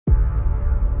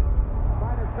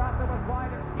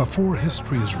Before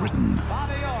history is written,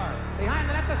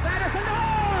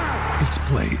 it's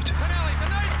played.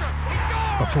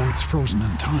 Before it's frozen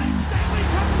in time,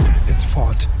 it's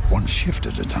fought one shift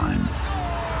at a time.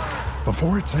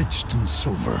 Before it's etched in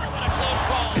silver,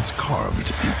 it's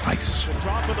carved in ice.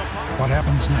 What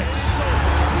happens next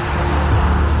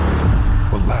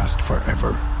will last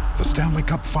forever. The Stanley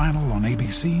Cup Final on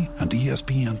ABC and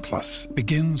ESPN Plus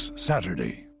begins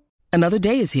Saturday. Another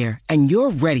day is here, and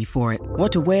you're ready for it.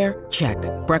 What to wear? Check.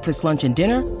 Breakfast, lunch, and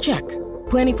dinner? Check.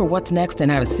 Planning for what's next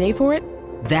and how to save for it?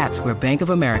 That's where Bank of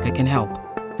America can help.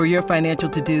 For your financial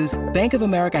to-dos, Bank of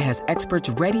America has experts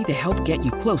ready to help get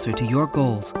you closer to your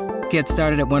goals. Get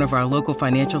started at one of our local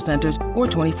financial centers or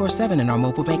 24/7 in our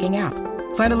mobile banking app.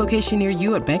 Find a location near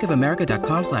you at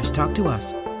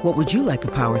bankofamerica.com/talktous. What would you like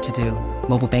the power to do?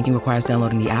 Mobile banking requires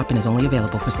downloading the app and is only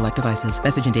available for select devices.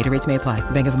 Message and data rates may apply.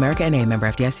 Bank of America N.A., member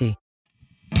FDIC.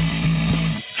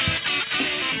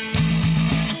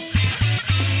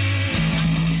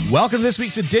 Welcome to this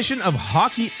week's edition of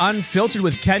Hockey Unfiltered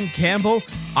with Ken Campbell.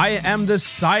 I am the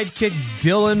sidekick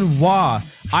Dylan Waugh.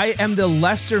 I am the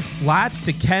Lester Flats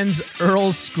to Ken's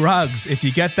Earl Scruggs. If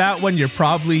you get that one, you're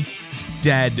probably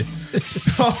dead.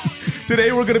 So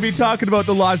today we're going to be talking about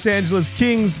the Los Angeles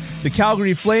Kings, the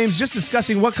Calgary Flames, just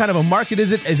discussing what kind of a market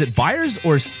is it? Is it buyers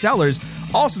or sellers?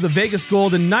 Also the Vegas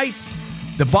Golden Knights,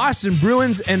 the Boston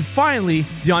Bruins, and finally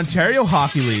the Ontario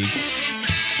Hockey League.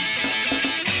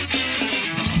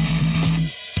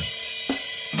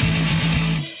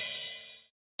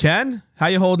 Ken, how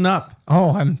you holding up?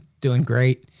 Oh, I'm doing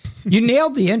great. You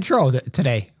nailed the intro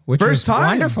today, which First was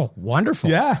time.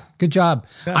 Wonderful. Yeah. Good job.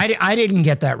 Yeah. I didn't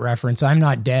get that reference. I'm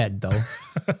not dead, though.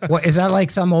 What is that, like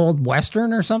some old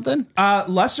Western or something?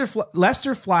 Lester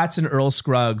Flats and Earl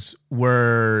Scruggs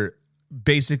were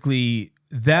basically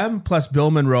them plus Bill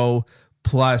Monroe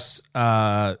plus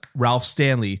Ralph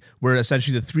Stanley were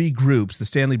essentially the three groups, the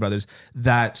Stanley brothers,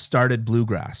 that started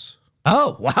bluegrass.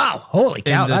 Oh, wow. Holy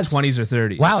cow. In the 20s or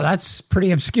 30s. Wow, that's pretty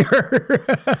obscure.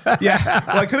 Yeah.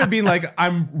 Well, it could have been like,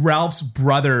 I'm Ralph's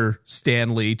brother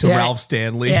Stanley to Ralph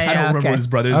Stanley. I don't remember what his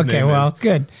brother's name is. Okay, well,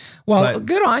 good. Well,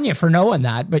 good on you for knowing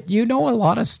that, but you know a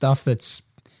lot of stuff that's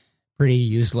pretty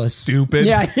useless. Stupid.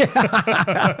 Yeah.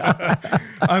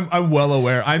 I'm well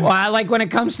aware. Well, like when it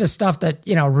comes to stuff that,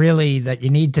 really that you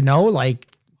need to know, like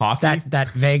hockey? That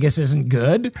Vegas isn't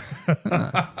good.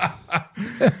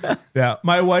 Yeah.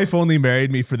 My wife only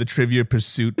married me for the Trivia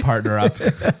Pursuit partner up.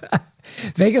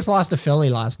 Vegas lost to Philly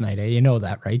last night. Eh? You know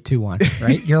that, right? 2-1,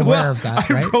 right? You're aware of that,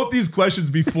 right? I wrote these questions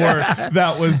before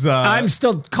that was... I'm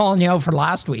still calling you out for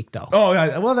last week, though. Oh,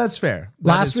 yeah. Well, that's fair.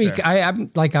 Last week,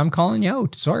 I'm calling you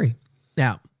out. Sorry.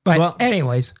 Yeah. But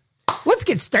anyways, let's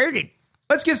get started.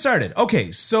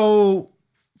 Okay. So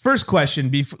first question,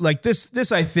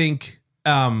 this I think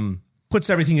puts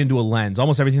everything into a lens,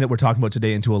 almost everything that we're talking about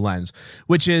today into a lens,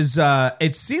 which is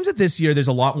it seems that this year there's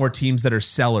a lot more teams that are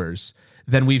sellers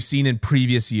than we've seen in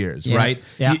previous years, right?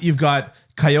 Yeah. You've got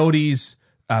Coyotes,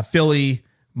 Philly,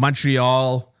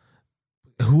 Montreal.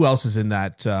 Who else is in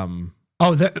that?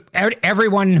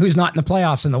 Everyone who's not in the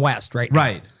playoffs in the West, right?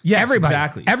 Right. Yes, everybody.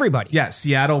 exactly. Everybody. Yeah,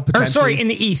 Seattle potentially. Or sorry, in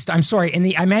the East. I'm sorry.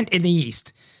 I meant in the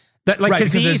East.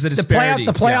 Because there's the disparity.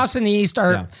 The playoffs in the East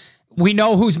are. Yeah. We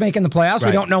know who's making the playoffs. Right.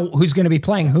 We don't know who's going to be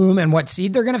playing whom and what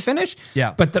seed they're going to finish.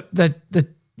 Yeah. But the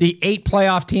 8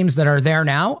 playoff teams that are there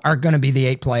now are going to be the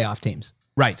 8 playoff teams.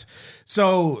 Right.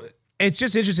 So it's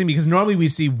just interesting because normally we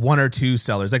see 1 or 2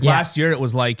 sellers. Like last year, it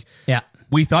was like,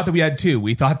 we thought that we had 2.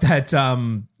 We thought that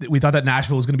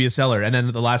Nashville was going to be a seller, and then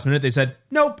at the last minute they said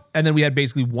nope, and then we had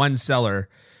basically 1 seller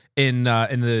in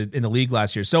the league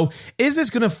last year. So is this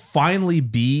going to finally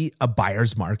be a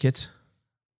buyer's market?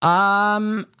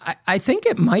 I think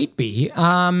it might be.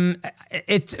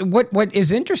 It's what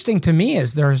is interesting to me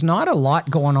is there's not a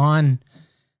lot going on.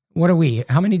 What are we?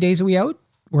 How many days are we out?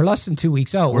 We're less than 2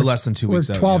 weeks out. We're less than 2 weeks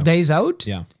out. 12 days out.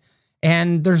 Yeah.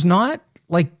 And there's not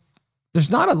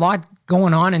a lot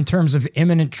going on in terms of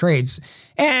imminent trades.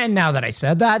 And now that I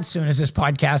said that, as soon as this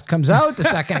podcast comes out, the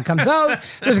second it comes out,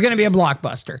 there's going to be a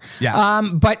blockbuster. Yeah.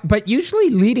 But usually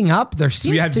leading up, there seems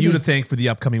to be... So we have you to thank for the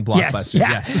upcoming blockbuster.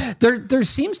 Yes. There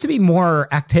seems to be more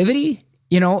activity,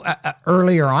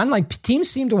 earlier on. Like teams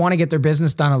seem to want to get their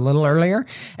business done a little earlier.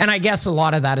 And I guess a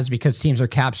lot of that is because teams are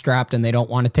cap strapped and they don't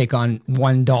want to take on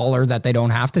 $1 that they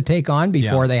don't have to take on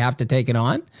before they have to take it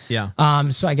on. Yeah.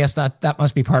 So I guess that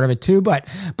must be part of it too. But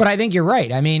I think you're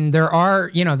right. I mean,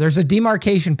 there's a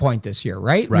demarcation point this year,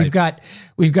 right? We've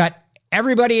got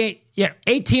everybody,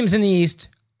 8 teams in the East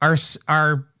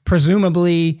are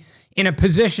presumably in a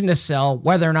position to sell.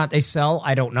 Whether or not they sell,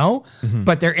 I don't know. Mm-hmm.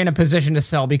 But they're in a position to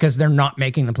sell because they're not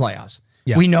making the playoffs.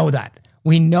 Yeah. We know that.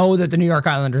 We know that the New York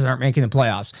Islanders aren't making the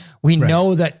playoffs. We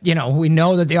know that,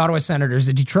 the Ottawa Senators,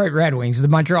 the Detroit Red Wings, the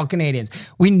Montreal Canadiens,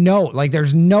 we know, like,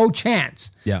 there's no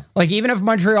chance. Yeah. Like, even if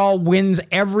Montreal wins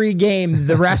every game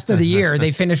the rest of the year,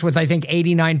 they finish with, I think,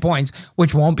 89 points,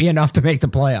 which won't be enough to make the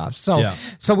playoffs.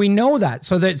 So we know that.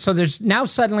 So there's now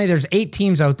suddenly there's 8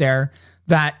 teams out there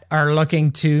that are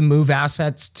looking to move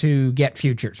assets to get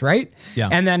futures, right? Yeah.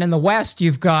 And then in the West,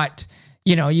 you've got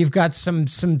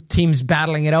some teams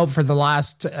battling it out for the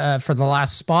last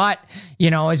spot.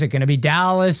 Is it going to be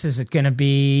Dallas? Is it going to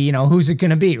be, who's it going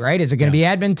to be, right? Is it going to be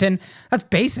Edmonton? That's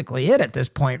basically it at this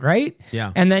point, right?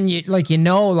 Yeah. And then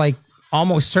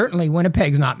almost certainly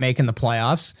Winnipeg's not making the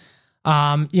playoffs.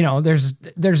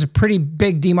 There's a pretty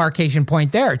big demarcation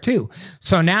point there too.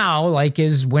 So now, like,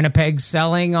 is Winnipeg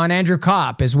selling on Andrew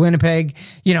Kopp? Is Winnipeg,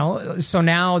 so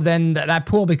now then that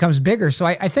pool becomes bigger. So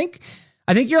I think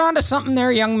you're onto something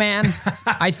there, young man.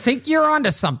 I think you're onto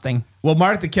something. Well,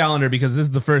 mark the calendar, because this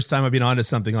is the first time I've been onto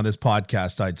something on this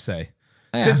podcast, I'd say.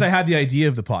 Yeah. Since I had the idea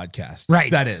of the podcast.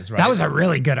 Right. That is, right? That was a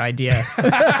really good idea.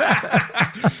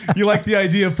 You like the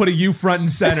idea of putting you front and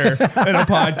center in a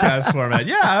podcast format.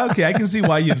 Yeah, okay. I can see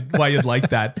why you'd like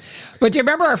that. But do you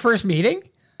remember our first meeting?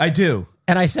 I do.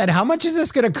 And I said, how much is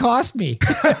this going to cost me?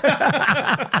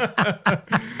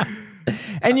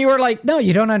 And you were like, no,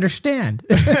 you don't understand.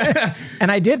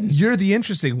 And I didn't. You're the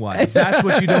interesting one. That's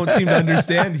what you don't seem to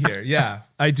understand here. Yeah,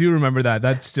 I do remember that.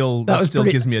 That still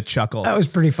gives me a chuckle. That was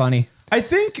pretty funny. I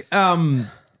think, to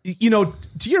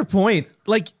your point,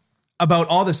 like, about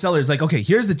all the sellers, like, okay,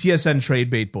 here's the TSN trade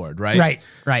bait board, right?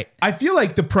 Right. I feel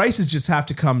like the prices just have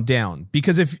to come down,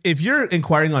 because if you're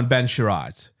inquiring on Ben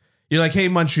Sherratt, you're like, hey,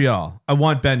 Montreal, I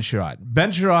want Ben Sherratt.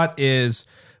 Ben Sherratt is...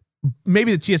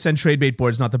 Maybe the TSN trade bait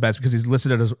board is not the best because he's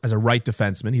listed as a right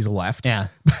defenseman. He's a left. Yeah.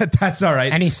 But that's all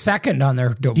right. And he's second on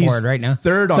their board right now.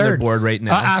 Third on their board right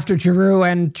now. After Giroux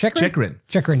and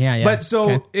Chikrin. Yeah. But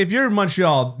so if you're in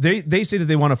Montreal, they say that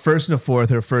they want a first and a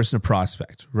fourth or a first and a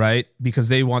prospect, right? Because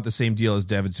they want the same deal as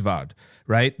David Savard,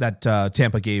 right? That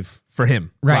Tampa gave for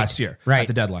him last year at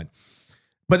the deadline.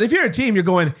 But if you're a team, you're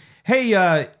going,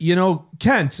 hey,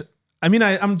 Kent, I mean,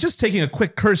 I'm just taking a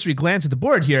quick cursory glance at the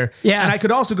board here. Yeah. And I could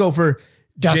also go for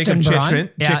Justin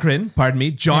Chikrin, pardon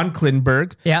me, John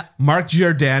Klingberg, Mark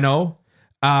Giordano,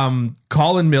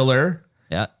 Colin Miller,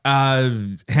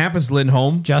 Hampus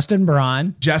Lindholm, Justin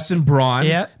Braun,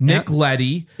 Nick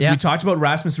Leddy. We talked about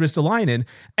Rasmus Ristolainen.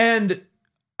 And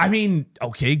I mean,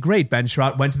 okay, great. Ben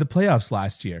Sherratt went to the playoffs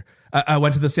last year.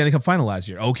 Went to the Stanley Cup final last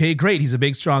year. Okay, great. He's a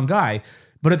big, strong guy.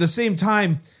 But at the same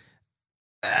time,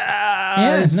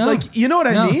 like, you know what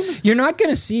I mean? You're not going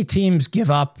to see teams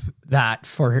give up that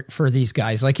for these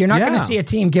guys. Like, you're not going to see a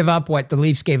team give up what the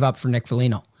Leafs gave up for Nick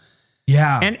Foligno.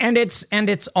 Yeah. And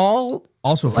it's all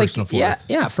also first and fourth.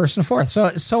 Yeah, first and fourth.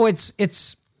 So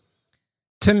it's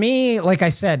to me, like I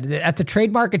said, at the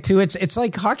trade market too, it's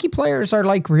like hockey players are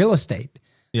like real estate.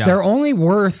 Yeah. They're only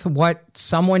worth what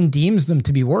someone deems them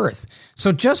to be worth.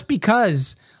 So just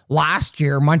because last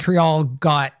year Montreal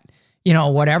got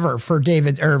whatever for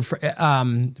David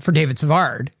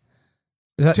Savard.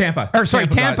 Tampa.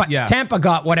 Tampa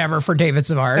got whatever for David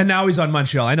Savard. And now he's on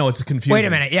Montreal. I know it's confusing. Wait a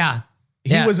minute. Yeah.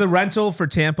 He was a rental for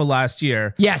Tampa last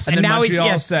year. Yes. And then now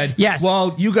Montreal said,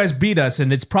 well, you guys beat us,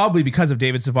 and it's probably because of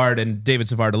David Savard and David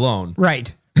Savard alone.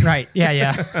 Right. Yeah.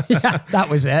 Yeah. That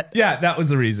was it. Yeah. That was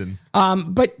the reason.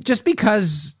 But just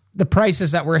because the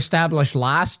prices that were established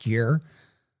last year,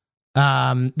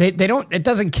 it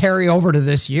doesn't carry over to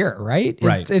this year, right?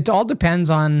 It all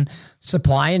depends on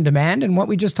supply and demand. And what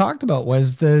we just talked about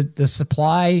was the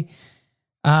supply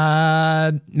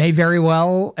may very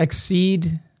well exceed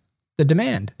the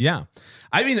demand. Yeah.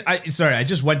 I mean, I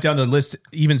just went down the list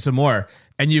even some more,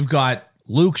 and you've got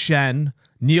Luke Schenn,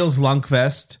 Niels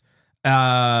Lundqvist,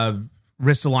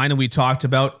 Ristolainen we talked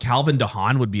about. Calvin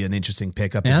DeHaan would be an interesting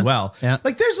pickup as well. Yeah.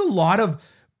 Like, there's a lot of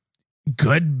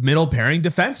good middle pairing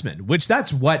defenseman, which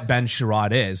that's what Ben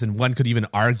Sherratt is. And one could even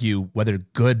argue whether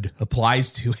good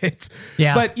applies to it.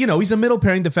 Yeah. But, he's a middle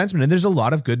pairing defenseman, and there's a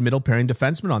lot of good middle pairing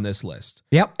defensemen on this list.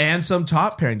 Yep. And some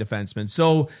top pairing defensemen.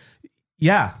 So,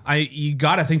 yeah, you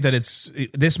got to think that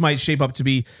this might shape up to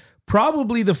be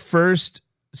probably the first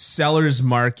seller's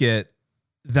market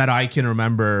that I can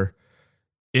remember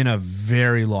in a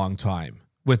very long time,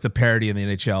 with the parity in the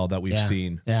NHL that we've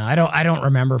seen. Yeah, I don't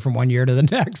remember from one year to the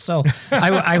next, so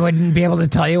I wouldn't be able to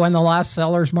tell you when the last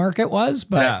seller's market was.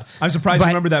 But I'm surprised you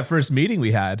remember that first meeting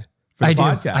we had for the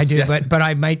podcast. I do, yes. but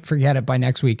I might forget it by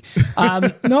next week.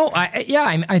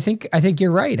 I think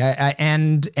you're right.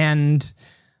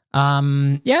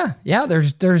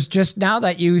 There's just, now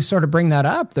that you sort of bring that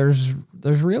up, there's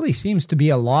really seems to be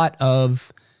a lot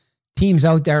of teams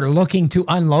out there looking to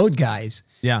unload guys.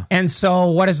 Yeah. And so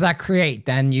what does that create?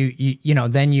 Then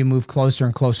then you move closer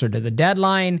and closer to the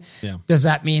deadline. Yeah. Does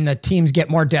that mean that teams get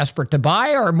more desperate to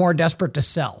buy or more desperate to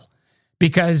sell?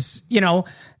 Because,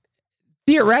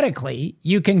 theoretically,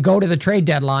 you can go to the trade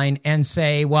deadline and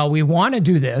say, well, we want to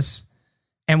do this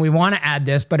and we want to add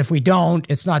this, but if we don't,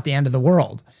 it's not the end of the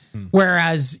world.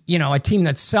 Whereas, a team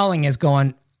that's selling is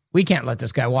going, we can't let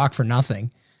this guy walk for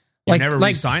nothing. You're never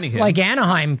re-signing him. Like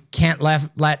Anaheim can't let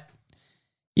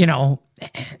their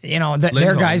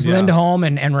guys, Lindholm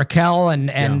and Raquel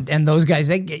and those guys,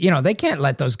 they can't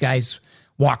let those guys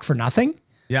walk for nothing.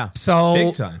 Yeah. So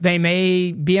big time. They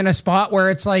may be in a spot where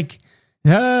it's like,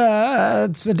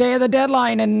 it's the day of the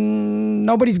deadline and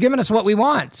nobody's giving us what we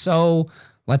want. So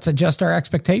let's adjust our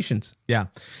expectations. Yeah.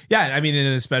 Yeah. I mean,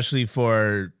 and especially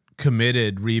for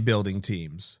committed rebuilding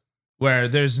teams where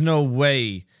there's no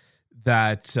way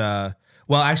that,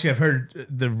 actually I've heard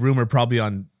the rumor probably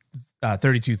on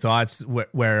 32 Thoughts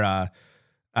where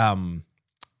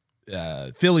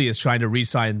Philly is trying to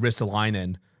re-sign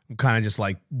Ristolainen. I'm kind of just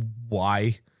like,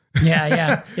 why?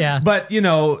 Yeah. But,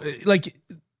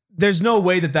 there's no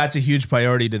way that that's a huge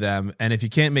priority to them. And if you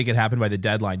can't make it happen by the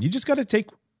deadline, you just got to take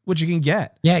what you can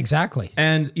get. Yeah, exactly.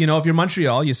 And, if you're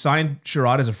Montreal, you signed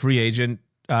Sherrod as a free agent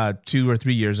 2 or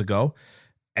 3 years ago.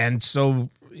 And so,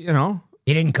 he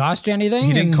didn't cost you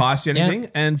anything. Yeah.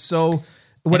 And so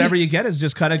whatever you get is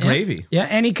just kind of gravy. Yeah.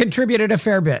 And he contributed a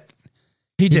fair bit.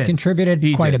 He contributed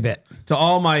quite a bit. To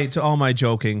all my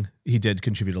joking, he did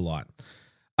contribute a lot.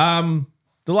 The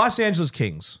Los Angeles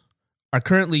Kings are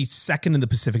currently second in the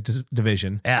Pacific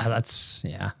Division.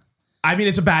 Yeah, I mean,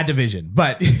 it's a bad division,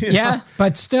 but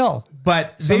but still,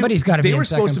 somebody's got to be. They were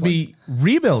supposed to be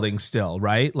rebuilding still,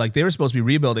 right? Like they were supposed to be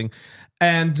rebuilding,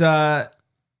 and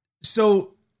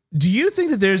so do you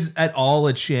think that there's at all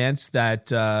a chance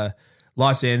that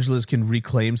Los Angeles can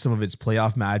reclaim some of its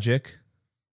playoff magic?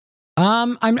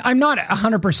 I'm not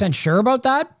 100% sure about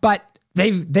that, but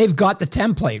they've got the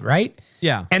template, right?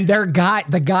 Yeah. And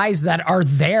the guys that are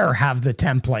there have the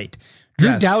template.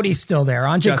 Drew Doughty's still there.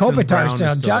 Andrei Kopitar's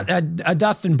still.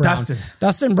 Dustin Brown.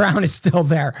 Dustin Brown is still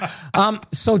there.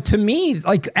 So to me,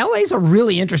 like LA's a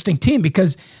really interesting team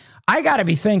because I got to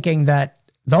be thinking that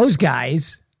those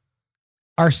guys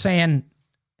are saying,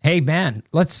 "Hey man,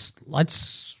 let's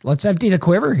empty the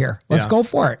quiver here. Let's go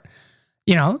for it."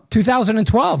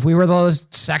 2012, we were the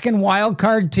second wild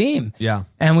card team. Yeah.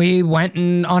 And we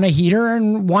went on a heater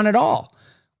and won it all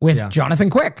with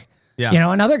Jonathan Quick.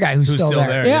 Yeah. Another guy who's still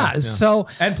there. Yeah. So,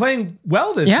 and playing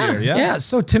well this year. Yeah. Yeah.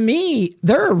 So to me,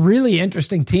 they're a really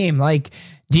interesting team. Like,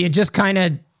 do you just kind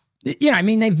of,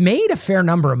 they've made a fair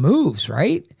number of moves,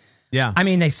 right? Yeah. I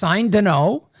mean, they signed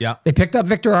Danault. Yeah. They picked up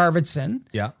Victor Arvidsson.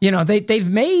 Yeah. They've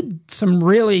made some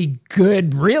really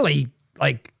good, really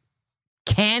like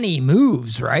canny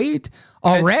moves, right?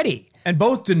 Already. And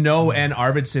both Danault and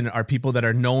Arvidsson are people that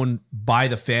are known by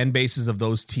the fan bases of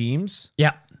those teams.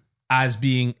 Yeah. As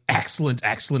being excellent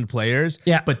players.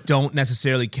 Yeah. But don't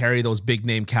necessarily carry those big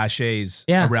name cachets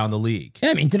around the league. Yeah.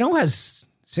 I mean, Danault has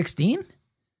 16. He's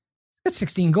got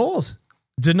 16 goals.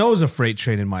 Danault's a freight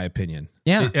train, in my opinion.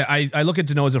 Yeah. I look at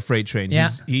Danault as a freight train. Yeah.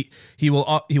 He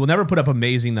will never put up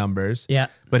amazing numbers. Yeah.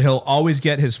 But he'll always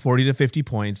get his 40 to 50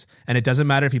 points. And it doesn't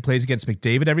matter if he plays against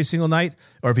McDavid every single night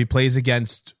or if he plays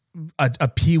against a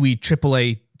Pee-wee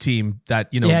AAA team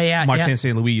that, Martin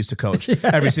St. Louis used to coach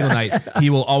every single night. He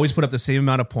will always put up the same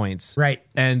amount of points. Right.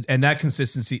 And that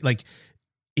consistency, like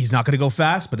he's not going to go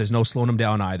fast, but there's no slowing him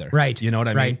down either. Right. You know what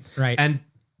I mean? Right. And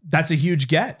that's a huge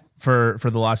get for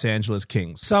the Los Angeles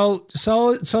Kings. So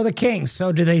the Kings,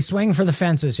 so do they swing for the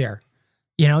fences here?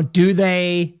 Do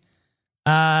they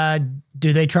try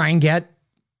and get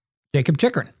Jacob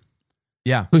Chikrin?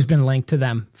 Yeah. Who's been linked to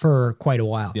them for quite a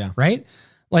while. Yeah. Right?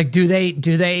 Like, do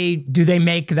they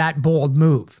make that bold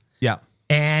move? Yeah.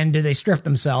 And do they strip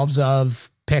themselves of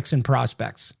picks and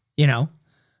prospects? Yeah.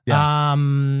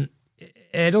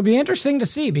 It'll be interesting to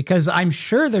see because I'm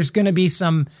sure there's going to be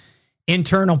some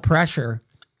internal pressure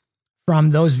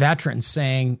from those veterans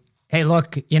saying, "Hey,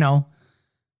 look,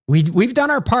 we've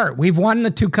done our part. We've won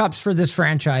the 2 cups for this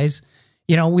franchise.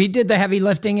 We did the heavy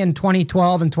lifting in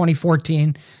 2012 and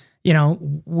 2014.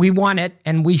 We won it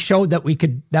and we showed that we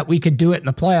could do it in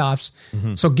the playoffs.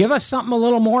 Mm-hmm. So give us something a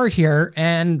little more here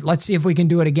and let's see if we can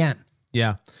do it again."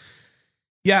 Yeah.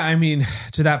 Yeah. I mean,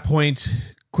 to that point,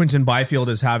 Quinton Byfield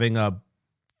is having a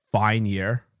fine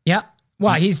year. Yeah.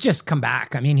 Well, he's just come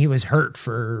back. I mean, he was hurt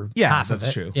for half of it.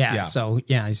 That's true. Yeah. So,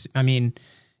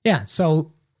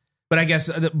 So, but I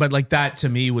guess, but like that to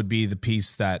me would be the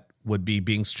piece that would be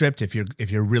being stripped if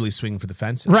you're really swinging for the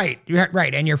fences. Right.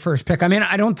 And your first pick. I mean,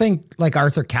 I don't think like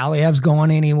Arthur Kaliev's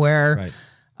going anywhere. Right.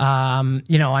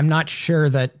 I'm not sure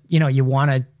that, you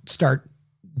want to start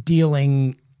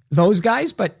dealing those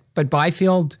guys, but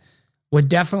Byfield would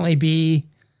definitely be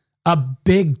a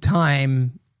big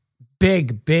time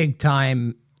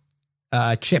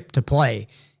chip to play.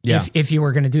 Yeah. If you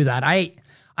were going to do that.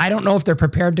 I don't know if they're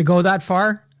prepared to go that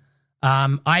far.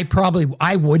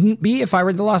 I wouldn't be if I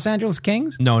were the Los Angeles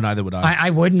Kings. No, neither would I.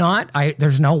 I would not.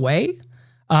 There's no way.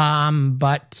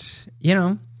 But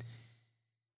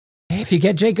if you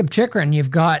get Jacob Chychrun, you've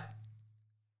got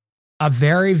a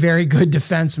very, very good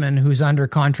defenseman who's under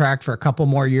contract for a couple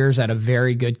more years at a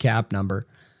very good cap number.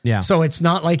 Yeah. So it's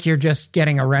not like you're just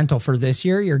getting a rental for this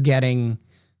year. You're getting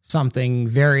something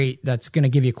that's going to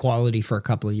give you quality for a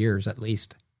couple of years at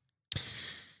least.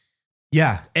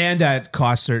 Yeah, and at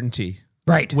cost certainty.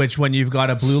 Right. Which when you've got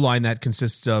a blue line that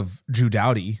consists of Drew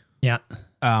Doughty, yeah,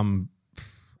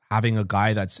 having a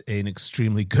guy that's an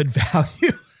extremely good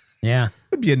value, yeah,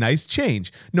 would be a nice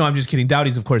change. No, I'm just kidding.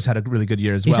 Doughty's of course had a really good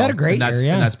year as well. He's had a great year,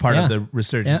 yeah. And that's part of the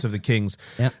resurgence of the Kings.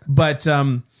 Yeah. But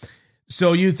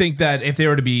so you think that if they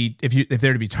were to be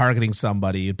targeting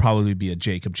somebody, it'd probably be a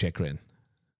Jacob Chychrun.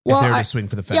 If they were to swing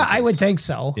for the fences. Yeah, I would think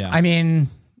so. Yeah. I mean,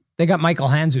 they got Michael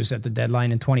Handzus at the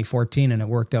deadline in 2014, and it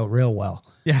worked out real well.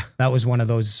 Yeah. That was one of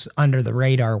those under the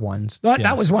radar ones.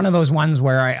 That was one of those ones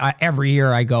where I every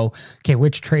year I go, okay,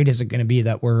 which trade is it going to be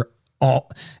that we're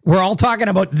all talking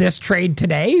about this trade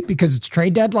today because it's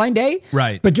trade deadline day.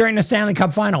 Right. But during the Stanley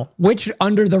Cup final, which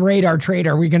under the radar trade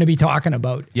are we going to be talking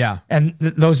about? Yeah. And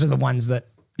those are the ones that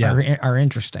are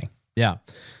interesting. Yeah.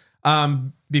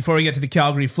 Before we get to the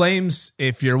Calgary Flames,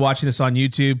 if you're watching this on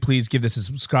YouTube, please give this a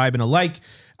subscribe and a like.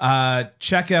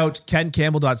 Check out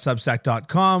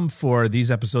kencampbell.substack.com for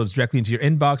these episodes directly into your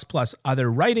inbox, plus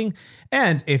other writing.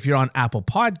 And if you're on Apple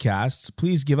Podcasts,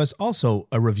 please give us also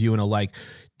a review and a like.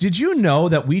 Did you know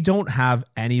that we don't have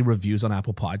any reviews on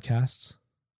Apple Podcasts?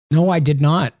 No, I did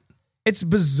not. It's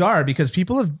bizarre because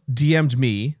people have DM'd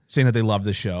me saying that they love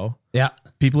the show. Yeah.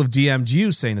 People have DM'd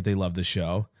you saying that they love the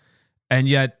show. And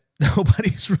yet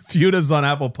nobody's reviewed us on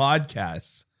Apple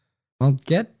Podcasts. Well,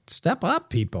 step up,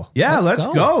 people. Yeah, let's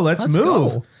go. Let's move.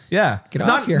 Go. Yeah. Get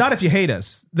off here. Not if you hate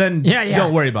us. Then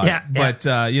don't worry about it. But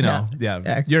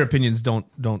your opinions don't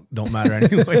matter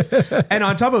anyways. And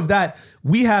on top of that,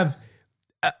 we have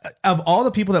of all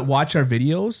the people that watch our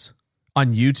videos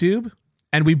on YouTube,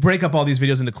 and we break up all these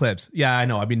videos into clips. Yeah, I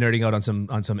know. I've been nerding out on some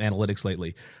analytics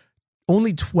lately.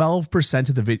 Only 12%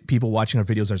 of the people watching our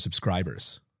videos are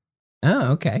subscribers.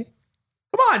 Oh, okay.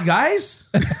 Come on, guys.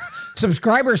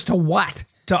 Subscribers to what?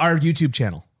 To our YouTube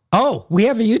channel. Oh, we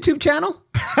have a YouTube channel?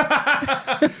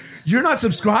 You're not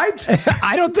subscribed?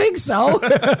 I don't think so.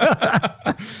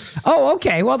 Oh,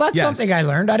 okay. Well, that's something I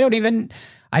learned. I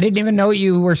didn't even know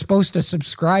you were supposed to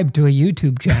subscribe to a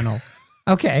YouTube channel.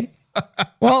 Okay.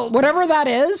 Well, whatever that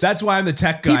is. That's why I'm the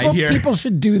tech guy here. People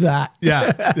should do that.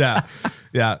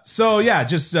 Yeah. So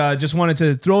just wanted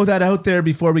to throw that out there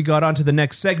before we got on to the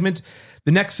next segment.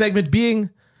 The next segment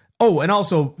being, and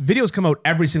also videos come out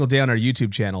every single day on our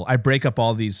YouTube channel. I break up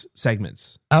all these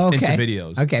segments into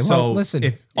videos. Okay, so well, listen.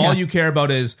 If all you care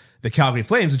about is the Calgary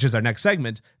Flames, which is our next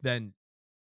segment, then...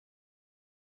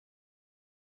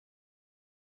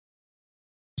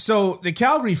 So the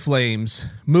Calgary Flames,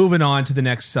 moving on to the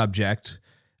next subject,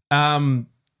 have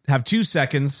 2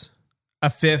 seconds,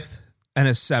 a fifth, and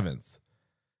a seventh.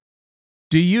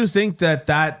 Do you think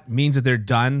that means that they're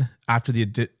done after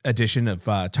the addition of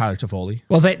Tyler Toffoli?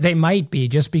 Well, they might be,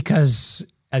 just because,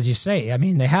 as you say, I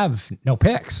mean, they have no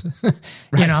picks.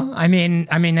 Right. I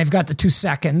mean, they've got the 2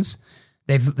 seconds.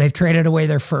 They've traded away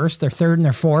their first, their third, and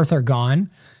their fourth are gone.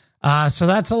 So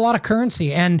that's a lot of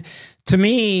currency. And to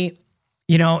me,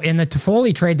 in the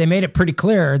Toffoli trade, they made it pretty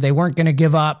clear they weren't going to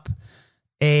give up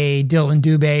a Dylan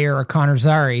Dubé or a Connor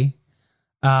Zary.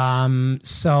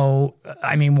 So,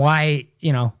 I mean, why,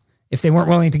 if they weren't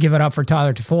willing to give it up for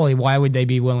Tyler Toffoli, why would they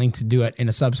be willing to do it in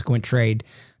a subsequent trade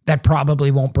that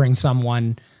probably won't bring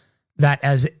someone that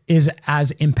is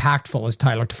as impactful as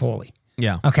Tyler Toffoli?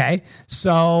 Yeah. Okay.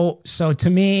 So to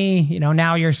me,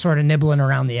 now you're sort of nibbling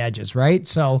around the edges, right?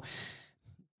 So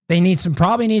they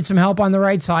probably need some help on the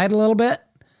right side a little bit,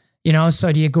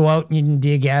 so do you go out and do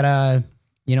you get a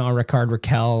Ricard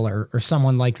Raquel or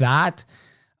someone like that?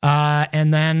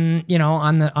 And then,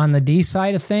 on the D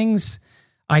side of things,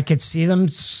 I could see them,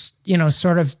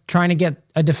 sort of trying to get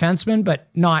a defenseman, but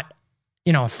not,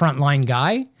 a frontline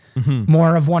guy,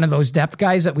 more of one of those depth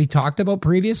guys that we talked about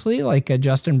previously, like a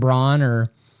Justin Braun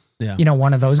or,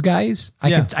 one of those guys.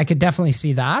 I could definitely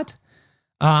see that.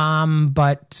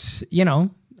 But,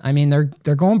 I mean,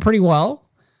 they're going pretty well.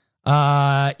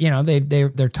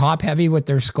 They're top heavy with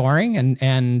their scoring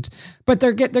but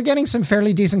they're getting some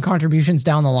fairly decent contributions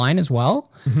down the line as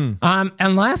well.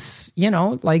 Unless,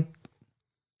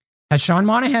 has Sean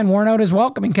Monahan worn out his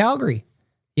welcome in Calgary?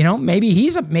 Maybe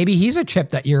he's a chip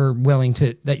that you're willing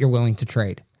to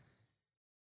trade.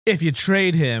 If you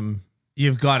trade him,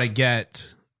 you've got to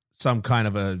get some kind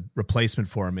of a replacement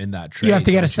for him in that trade. You have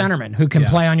to get a centerman who can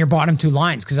play on your bottom two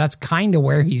lines, because that's kind of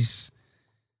where he's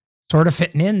sort of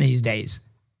fitting in these days.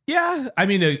 Yeah, I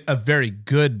mean, a very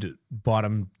good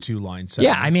bottom two line center.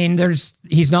 Yeah, I mean,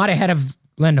 he's not ahead of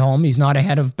Lindholm. He's not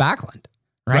ahead of Backlund,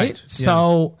 right?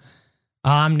 So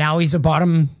now he's a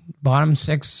bottom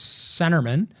six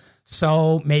centerman.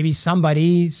 So maybe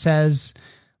somebody says,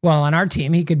 well, on our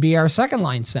team, he could be our second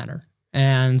line center.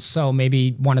 And so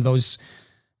maybe one of those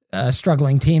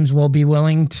struggling teams will be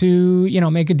willing to,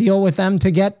 make a deal with them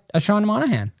to get a Sean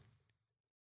Monahan.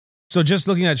 So just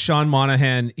looking at Sean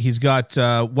Monahan, he's got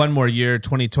one more year,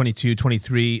 2022,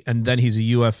 23, and then he's a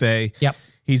UFA. Yep.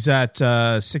 He's at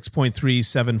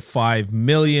 $6.375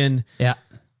 million. Yeah.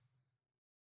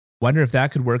 Wonder if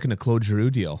that could work in a Claude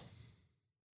Giroux deal.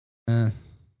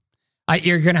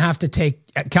 You're going to have to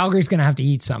Calgary's going to have to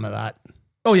eat some of that.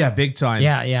 Oh yeah, big time.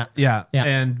 Yeah.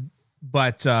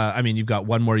 But I mean, you've got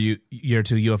one more year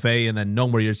to UFA and then no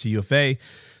more years to UFA.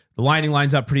 The lining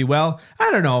lines up pretty well.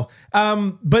 I don't know.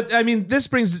 But I mean, this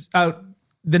brings out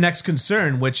the next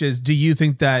concern, which is, do you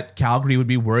think that Calgary would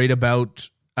be worried about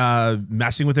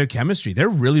messing with their chemistry? They're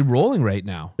really rolling right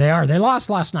now. They are. They lost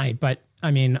last night, but I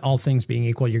mean, all things being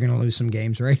equal, you're going to lose some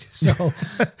games, right? So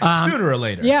sooner or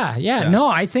later. Yeah. No,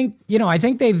 I think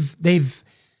they've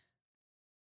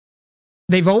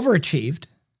overachieved.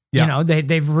 Yeah.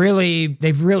 They've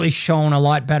really shown a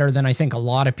lot better than I think a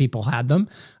lot of people had them.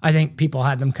 I think people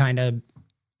had them kind of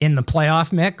in the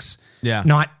playoff mix. Yeah.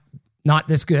 Not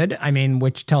this good. I mean,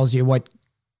 which tells you what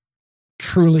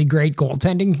truly great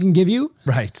goaltending can give you.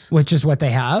 Right. Which is what they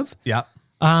have. Yeah.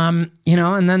 And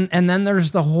then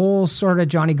there's the whole sort of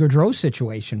Johnny Gaudreau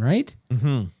situation, right?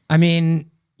 Mm-hmm. I mean,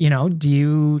 do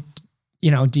you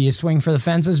swing for the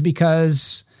fences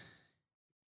because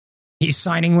he's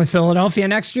signing with Philadelphia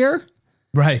next year?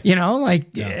 Right.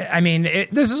 I mean,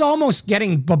 this is almost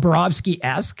getting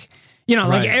Bobrovsky-esque.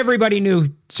 Like everybody knew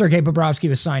Sergei Bobrovsky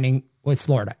was signing with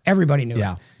Florida. Everybody knew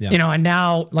it. Yeah. And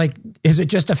now, is it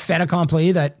just a fait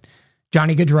accompli that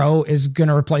Johnny Gaudreau is going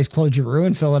to replace Claude Giroux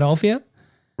in Philadelphia?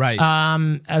 Right.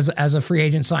 As a free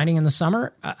agent signing in the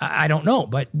summer? I don't know,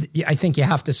 but I think you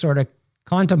have to sort of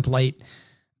contemplate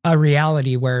a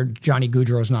reality where Johnny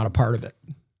Gaudreau is not a part of it.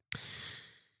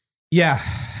 Yeah,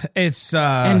 it's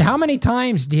and how many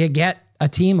times do you get a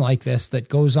team like this that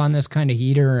goes on this kind of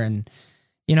heater, and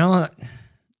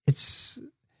it's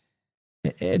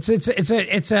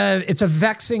a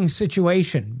vexing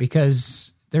situation,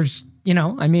 because there's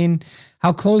I mean,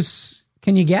 how close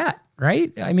can you get,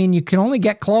 right? I mean, you can only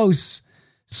get close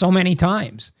so many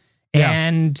times,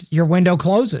 and your window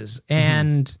closes,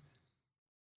 and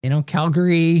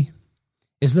Calgary,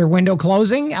 is their window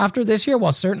closing after this year?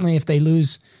 Well, certainly if they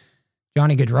lose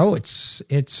Johnny Gaudreau,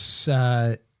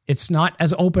 it's not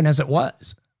as open as it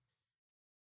was.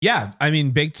 Yeah, I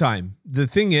mean, big time. The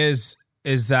thing is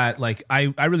that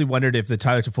I really wondered if the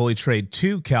Tyler Toffoli trade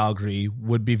to Calgary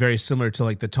would be very similar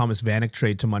to the Thomas Vanek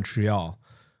trade to Montreal,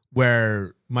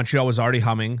 where Montreal was already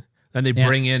humming. Then they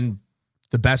bring in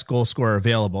the best goal scorer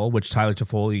available, which Tyler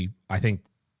Toffoli, I think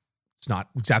it's not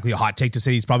exactly a hot take to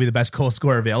say he's probably the best goal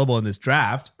scorer available in this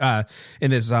draft,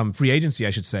 in this free agency, I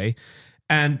should say.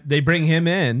 And they bring him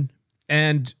in,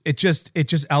 and it just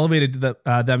elevated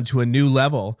them to a new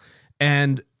level.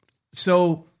 And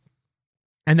so,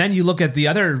 and then you look at the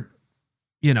other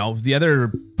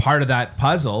part of that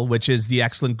puzzle, which is the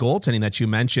excellent goaltending that you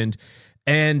mentioned.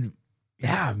 And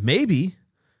yeah, maybe,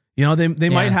 they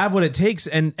might have what it takes.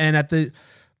 And at at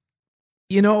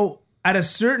a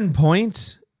certain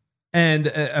point, and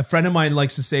a friend of mine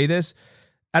likes to say this,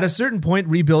 at a certain point,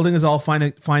 rebuilding is all fine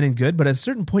and good, but at a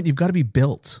certain point, you've got to be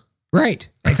built. Right.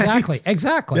 Exactly. Right?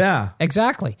 Exactly. Yeah.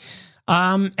 Exactly.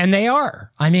 And they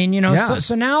are. I mean,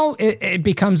 so now it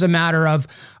becomes a matter of,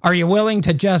 are you willing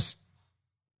to just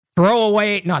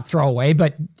not throw away,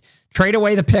 but trade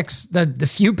away the picks, the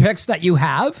few picks that you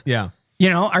have? Yeah.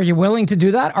 Are you willing to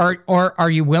do that? Or are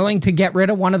you willing to get rid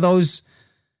of one of those,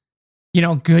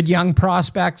 good young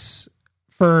prospects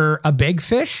for a big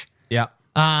fish? Yeah.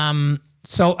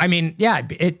 So, I mean,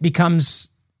 it comes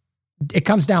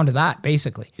down to that,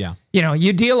 basically. Yeah.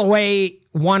 You deal away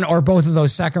one or both of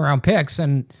those second round picks,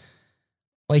 and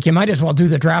you might as well do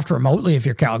the draft remotely if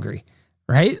you're Calgary,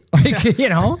 right? Like, you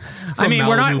know, I mean,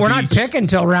 we're not picking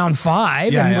till round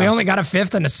 5, and we only got a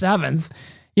 5th and a 7th,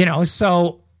 you know,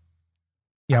 so.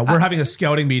 Yeah, we're having a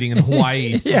scouting meeting in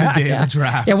Hawaii the day of the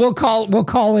draft. Yeah, we'll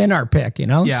call in our pick, you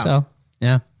know? Yeah. So,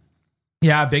 yeah.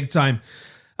 Yeah, big time.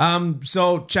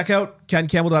 So check out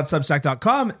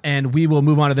kencampbell.substack.com, and we will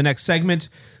move on to the next segment,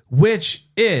 which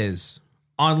is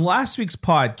on last week's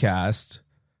podcast,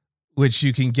 which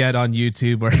you can get on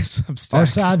YouTube or Substack.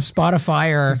 Or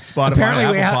Spotify or Apparently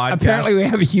apparently we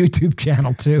have a YouTube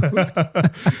channel too.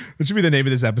 That should be the name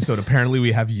of this episode. Apparently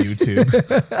we have YouTube.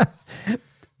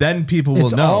 Then people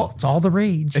will know. It's all the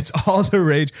rage. It's all the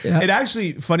rage. Yeah. It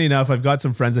actually, funny enough, I've got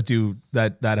some friends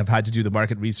that have had to do the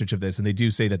market research of this, and they do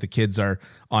say that the kids are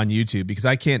on YouTube, because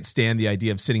I can't stand the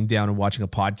idea of sitting down and watching a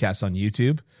podcast on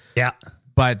YouTube. Yeah.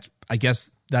 But I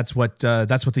guess that's what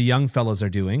the young fellas are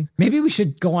doing. Maybe we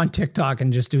should go on TikTok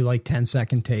and just do like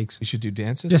 10-second takes. We should do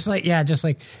dances. Just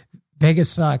like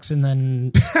Vegas sucks, and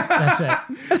then that's it.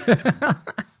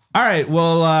 All right.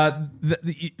 Well,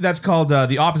 that's called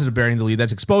the opposite of burying the lead.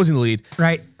 That's exposing the lead.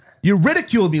 Right. You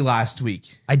ridiculed me last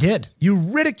week. I did. You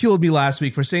ridiculed me last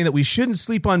week for saying that we shouldn't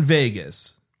sleep on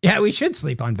Vegas. Yeah, we should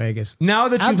sleep on Vegas. Now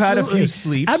that you've had a few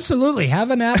sleeps. Absolutely. Have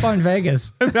a nap on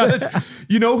Vegas.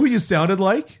 You know who you sounded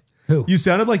like? Who? You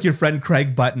sounded like your friend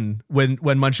Craig Button when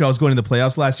Montreal was going to the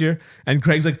playoffs last year. And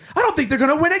Craig's like, I don't think they're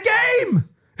going to win a game.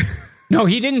 No,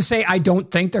 he didn't say, I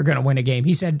don't think they're going to win a game.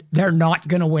 He said, they're not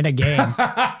going to win a game.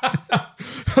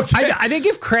 Okay. I think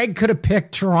if Craig could have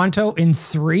picked Toronto in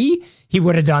 3, he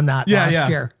would have done that last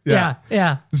year.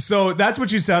 Yeah. So that's what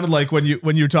you sounded like when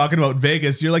you're talking about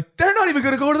Vegas. You're like, they're not even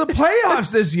going to go to the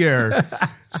playoffs this year.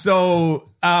 So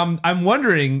I'm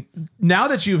wondering, now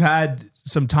that you've had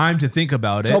some time to think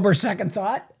about it. Sober second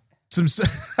thought?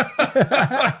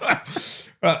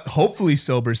 Hopefully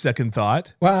sober second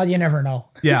thought. Well, you never know.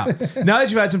 Yeah. Now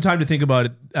that you've had some time to think about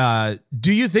it,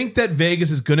 do you think that Vegas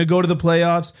is going to go to the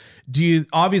playoffs?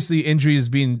 Obviously injury has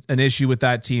been an issue with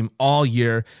that team all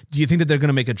year. Do you think that they're going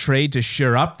to make a trade to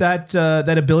shore up that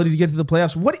ability to get to the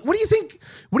playoffs? What do you think?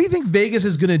 What do you think Vegas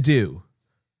is going to do?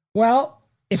 Well,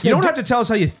 if you don't have to tell us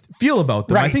how you feel about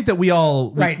them. Right. I think that we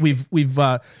all we've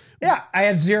yeah, I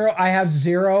have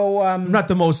zero. I'm not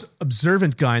the most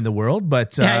observant guy in the world,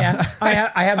 but I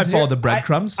follow the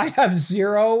breadcrumbs. I have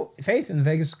zero faith in the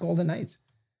Vegas Golden Knights.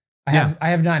 I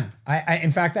have none.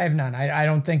 In fact, I have none. I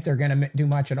don't think they're going to do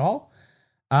much at all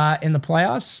in the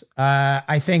playoffs.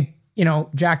 I think,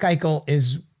 Jack Eichel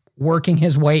is working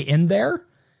his way in there,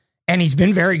 and he's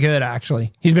been very good,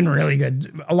 actually. He's been really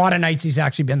good. A lot of nights he's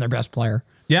actually been their best player.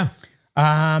 Yeah.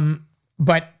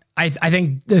 But I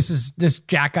think this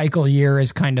Jack Eichel year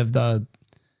is kind of the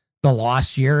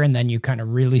lost year, and then you kind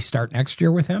of really start next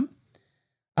year with him.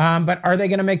 But are they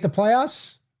going to make the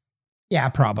playoffs? Yeah,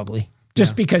 probably.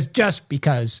 Just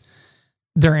because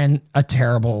they're in a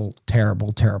terrible,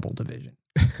 terrible, terrible division.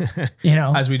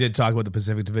 As we did talk about the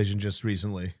Pacific Division just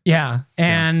recently. Yeah.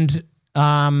 And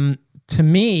to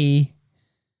me,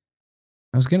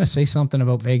 I was going to say something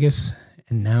about Vegas,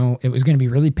 and now it was going to be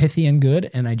really pithy and good,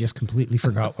 and I just completely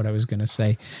forgot what I was going to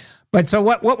say. But so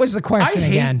what was the question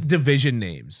again? I hate division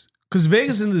names, because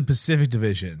Vegas is in the Pacific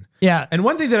Division. Yeah. And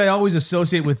one thing that I always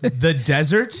associate with the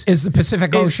desert is the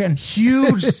Pacific Ocean.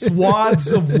 Huge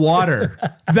swaths of water.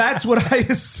 That's what I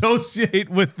associate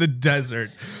with the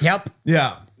desert. Yep.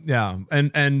 Yeah. Yeah.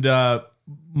 And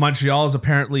Montreal is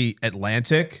apparently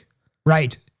Atlantic.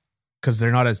 Right. Because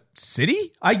they're not a city,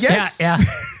 I guess. Yeah.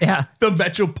 The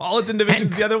Metropolitan Division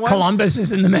is the other one. Columbus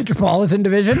is in the Metropolitan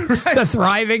Division. Right. The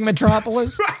thriving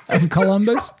metropolis of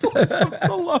Columbus.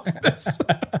 Columbus.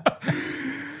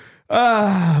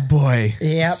 Ah, boy.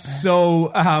 Yep.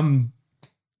 So, I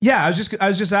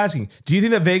was just asking, do you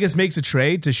think that Vegas makes a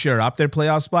trade to shore up their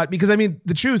playoff spot? Because, I mean,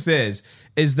 the truth is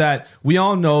that we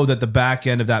all know that the back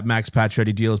end of that Max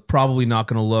Pacioretty deal is probably not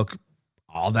going to look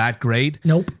all that great.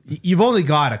 Nope. You've only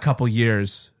got a couple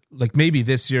years, like maybe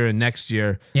this year and next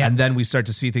year, and then we start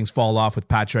to see things fall off with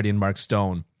Pacioretty and Mark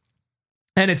Stone.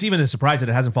 And it's even a surprise that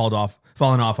it hasn't fallen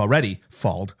off already.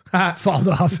 Falled off.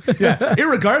 Yeah.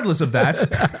 Irregardless of that.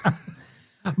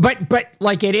 but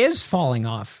like it is falling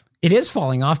off. It is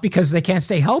falling off because they can't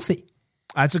stay healthy.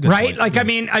 That's a good right. point. Like,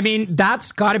 yeah. I mean,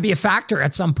 that's got to be a factor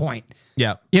at some point.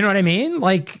 Yeah. You know what I mean?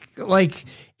 Like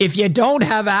if you don't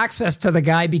have access to the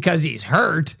guy because he's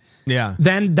hurt,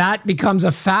 then that becomes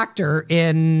a factor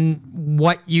in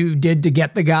what you did to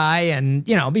get the guy. And,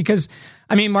 because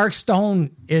I mean, Mark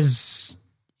Stone is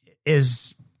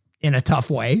in a tough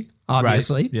way,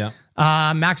 obviously. Right.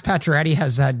 Yeah. Max Pacioretty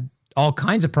has had all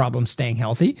kinds of problems staying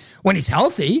healthy. When he's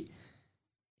healthy,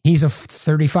 he's a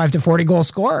 35 to 40 goal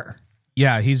scorer.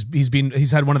 Yeah,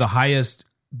 he's had one of the highest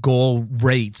goal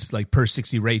rates, like per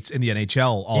 60 rates in the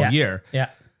NHL all year. Yeah.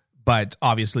 But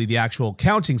obviously the actual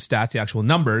counting stats, the actual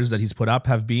numbers that he's put up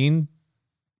have been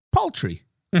paltry.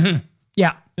 Mm-hmm.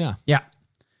 Yeah. Yeah. Yeah.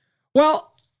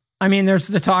 Well, I mean, there's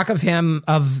the talk of them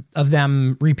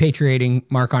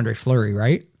repatriating Marc-Andre Fleury,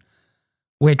 right?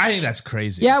 Which I think that's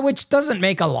crazy. Yeah, which doesn't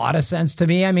make a lot of sense to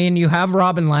me. I mean, you have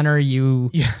Robin Lehner, you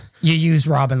use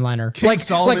Robin Lehner. King Like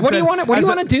Solomon what do you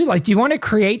want to do? Like, do you want to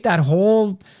create that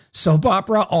whole soap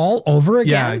opera all over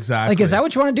again? Yeah, exactly. Like, is that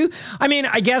what you want to do? I mean,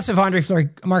 I guess if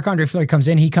Marc-Andre Fleury comes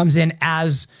in, he comes in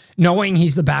as knowing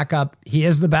he's the backup. He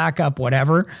is the backup,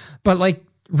 whatever. But like,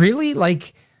 really,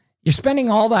 like, you're spending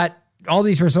all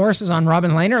these resources on Robin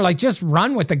Lehner, like, just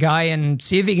run with the guy and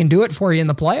see if he can do it for you in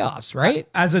the playoffs, right?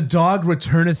 As a dog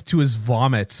returneth to his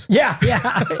vomit. Yeah.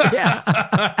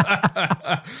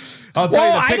 I'll tell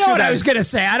you the picture. I know what I was going to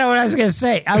say.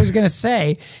 I was going to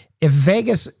say, if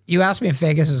Vegas, you asked me if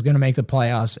Vegas is going to make the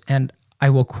playoffs, and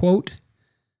I will quote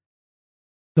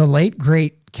the late,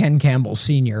 great Ken Campbell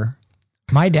Sr.,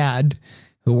 my dad,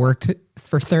 who worked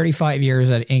for 35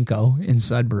 years at Inco in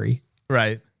Sudbury.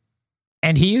 Right.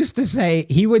 And he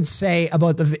would say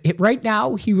about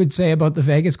the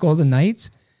Vegas Golden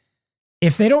Knights,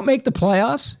 if they don't make the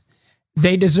playoffs,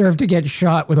 they deserve to get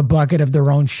shot with a bucket of their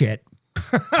own shit.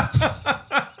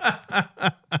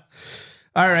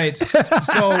 All right.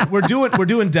 So we're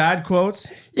doing dad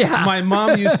quotes. Yeah. My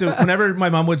mom used to, whenever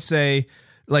my mom would say,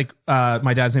 like,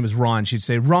 my dad's name is Ron, she'd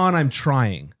say, "Ron, I'm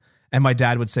trying." And my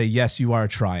dad would say, "Yes, you are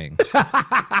trying."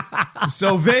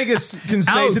 So Vegas can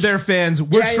say to their fans,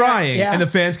 "We're trying." Yeah. And the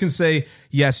fans can say,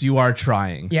 "Yes, you are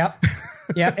trying." Yep.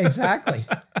 Yeah, exactly.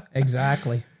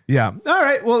 Exactly. Yeah. All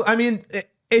right. Well, I mean,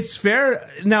 it's fair.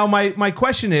 Now, my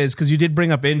question is, because you did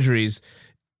bring up injuries,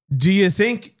 do you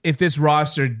think if this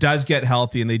roster does get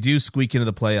healthy and they do squeak into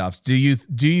the playoffs,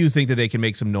 do you think that they can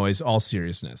make some noise, all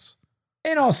seriousness?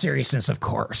 In all seriousness, of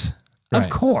course. Right. Of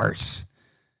course.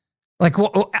 Like,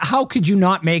 how could you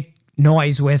not make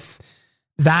noise with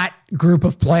that group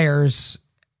of players,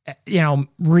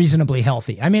 reasonably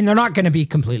healthy? I mean, they're not going to be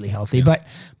completely healthy, but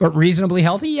reasonably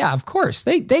healthy. Yeah, of course.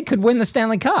 They could win the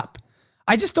Stanley Cup.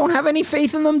 I just don't have any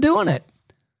faith in them doing it.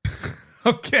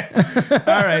 Okay.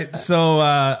 All right. So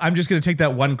I'm just going to take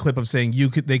that one clip of saying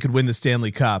they could win the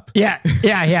Stanley Cup. Yeah.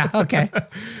 Okay.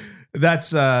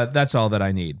 That's all that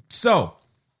I need. So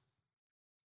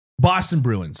Boston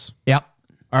Bruins. Yep.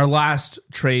 Our last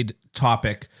trade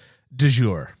topic du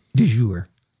jour. Just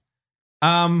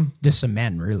some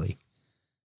men, really.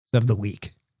 Of the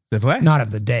week. C'est vrai? Not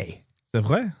of the day. C'est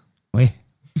vrai? Oui.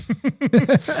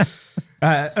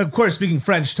 Of course, speaking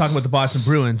French, talking about the Boston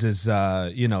Bruins is,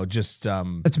 just...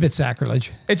 It's a bit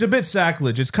sacrilege. It's a bit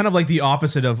sacrilege. It's kind of like the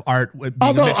opposite of art, being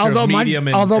a mixture of medium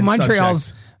and Montreal's...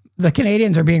 subject. The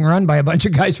Canadians are being run by a bunch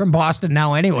of guys from Boston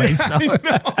now anyway. So.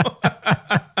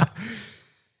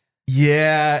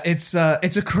 Yeah, it's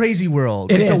a crazy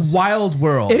world. It's a wild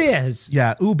world. It is.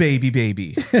 Yeah, ooh,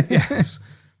 baby. Yes.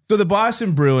 So the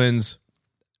Boston Bruins,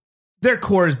 their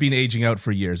core has been aging out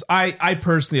for years. I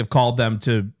personally have called them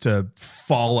to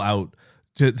fall out,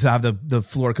 to have the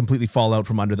floor completely fall out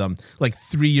from under them like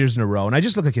 3 years in a row. And I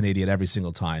just look like an idiot every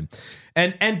single time.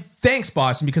 And thanks,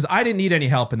 Boston, because I didn't need any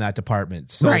help in that department.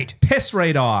 So piss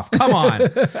right off. Come on.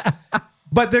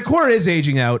 But their core is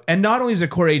aging out. And not only is their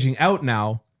core aging out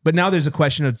now, but now there's a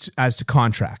question as to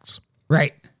contracts.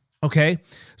 Right. Okay.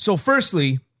 So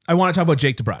firstly, I want to talk about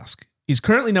Jake DeBrusk. He's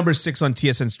currently number 6 on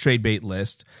TSN's trade bait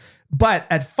list. But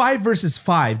at 5 versus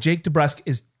 5, Jake DeBrusk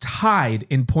is tied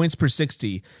in points per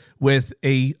 60 with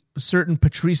a certain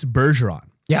Patrice Bergeron.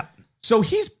 Yeah. So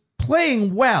he's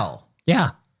playing well. Yeah.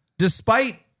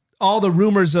 Despite all the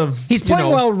rumors of he's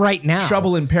playing well right now.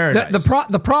 Trouble in paradise.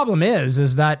 The problem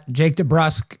is that Jake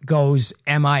DeBrusk goes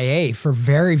MIA for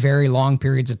very, very long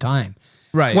periods of time.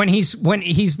 Right. When he's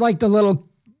like the little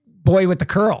boy with the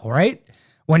curl, right?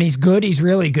 When he's good, he's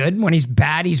really good. When he's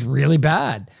bad, he's really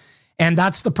bad. And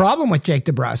that's the problem with Jake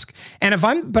DeBrusk. And if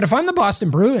I'm the Boston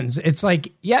Bruins, it's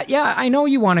like, yeah, I know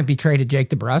you want to be traded,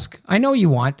 Jake DeBrusk. I know you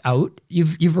want out.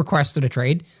 You've requested a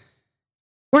trade.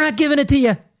 We're not giving it to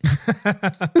you.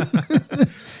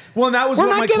 Well, that was what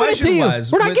my question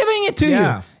was. We're not giving it to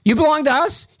you. You belong to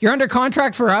us. You're under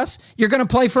contract for us. You're going to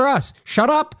play for us.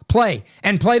 Shut up, play.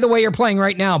 And play the way you're playing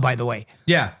right now, by the way.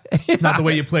 Yeah. Not the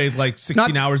way you played like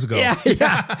 16 hours ago. Yeah.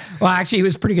 Well, actually, it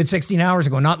was pretty good 16 hours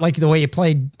ago. Not like the way you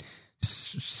played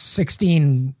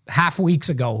 16 half weeks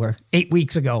ago or 8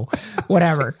 weeks ago,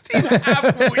 whatever. 16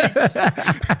 half weeks.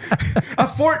 A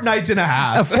fortnight and a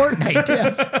half. A fortnight,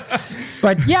 yes.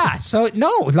 But yeah, so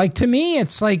no, like to me,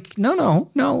 it's like no.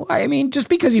 I mean, just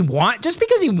because he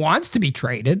wants to be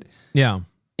traded, Yeah.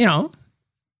 you know,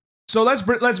 So let's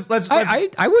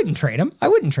I wouldn't trade him. I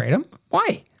wouldn't trade him.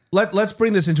 Why? let's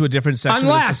bring this into a different section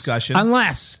of this discussion.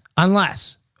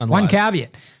 Unless one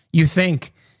caveat, you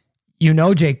think you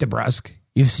know Jake DeBrusk,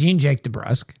 you've seen Jake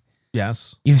DeBrusk,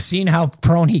 Yes. you've seen how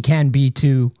prone he can be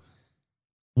to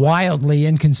wildly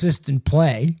inconsistent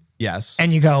play, Yes.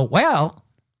 and you go, well,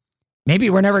 maybe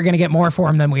we're never going to get more for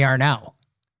him than we are now.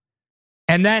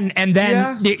 And then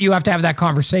you have to have that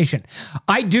conversation.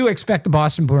 I do expect the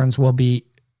Boston Bruins will be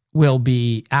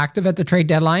active at the trade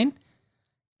deadline,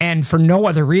 and for no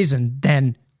other reason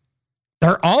than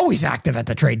they're always active at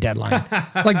the trade deadline.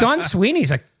 Like Don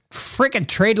Sweeney's a freaking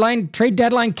trade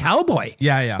deadline cowboy.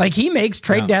 Yeah. Like he makes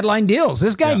trade deadline deals.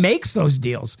 This guy makes those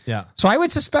deals. Yeah. So I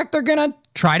would suspect they're going to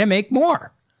try to make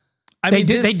more. They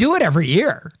do it every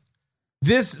year.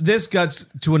 This gets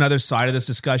to another side of this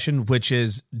discussion, which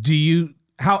is,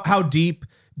 how deep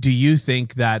do you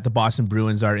think that the Boston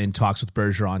Bruins are in talks with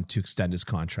Bergeron to extend his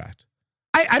contract?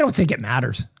 I don't think it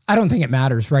matters. I don't think it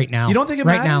matters right now. You don't think it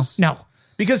right matters? Now? No.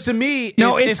 Because to me,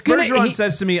 if Bergeron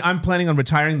says to me, I'm planning on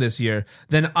retiring this year,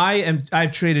 then I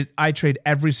trade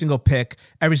every single pick,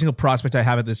 every single prospect I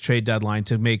have at this trade deadline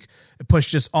to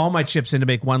push just all my chips in to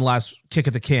make one last kick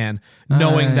at the can,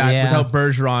 knowing that without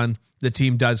Bergeron, the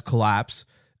team does collapse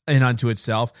in unto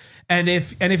itself. And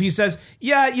if he says,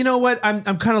 yeah, you know what,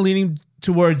 I'm kind of leaning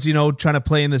towards, trying to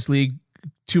play in this league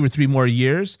 2 or 3 more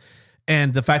years,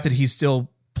 and the fact that he's still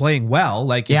playing well,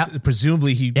 like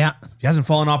presumably he hasn't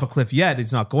fallen off a cliff yet.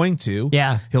 He's not going to.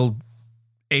 Yeah. He'll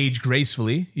age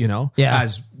gracefully,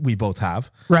 as we both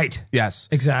have. Right. Yes.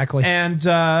 Exactly. And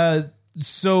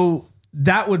so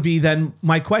that would be then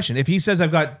my question. If he says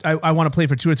I want to play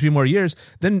for 2 or 3 more years,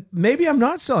 then maybe I'm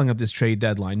not selling at this trade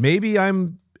deadline. Maybe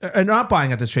I'm not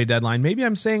buying at this trade deadline. Maybe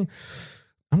I'm saying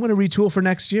I'm going to retool for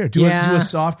next year. Do a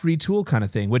soft retool kind of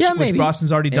thing, which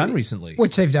Boston's already done recently.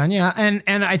 Which they've done, yeah.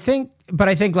 And I think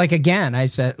like again, I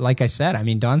said, I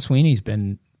mean, Don Sweeney's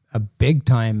been a big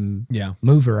time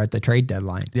mover at the trade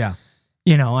deadline. Yeah.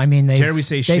 I mean, they've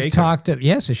shaker. talked,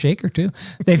 a shaker too.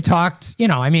 They've talked,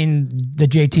 I mean, the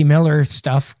JT Miller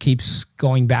stuff keeps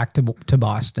going back to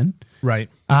Boston. Right.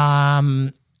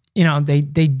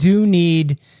 They do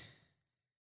need,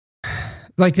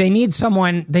 like, they need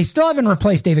someone. They still haven't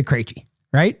replaced David Krejci,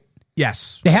 right?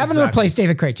 Yes. They haven't replaced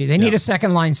David Krejci. They need a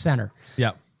second line center.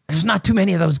 Yeah. There's not too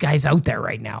many of those guys out there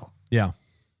right now. Yeah.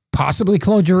 Possibly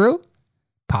Claude Giroux.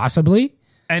 Possibly.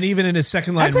 And even in his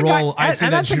second line role, I'd say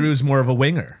that Giroux's more of a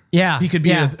winger. Yeah. He could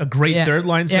be a great third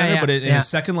line center, but in his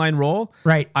second line role,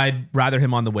 right, I'd rather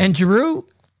him on the wing. And Giroux,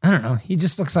 I don't know. He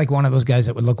just looks like one of those guys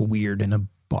that would look weird in a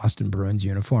Boston Bruins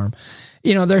uniform.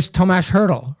 There's Tomas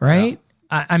Hertl, right?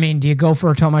 Yeah. I mean, do you go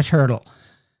for a Tomas Hertl?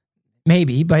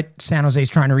 Maybe, but San Jose's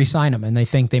trying to re-sign him, and they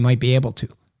think they might be able to.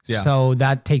 Yeah. So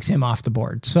that takes him off the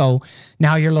board. So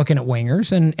now you're looking at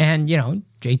wingers, and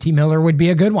JT Miller would be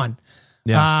a good one.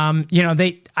 Yeah.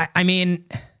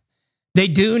 They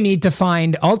do need to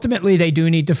find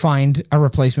a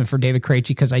replacement for David Krejci,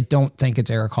 because I don't think it's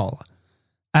Eric Holla.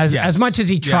 As much as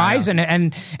he tries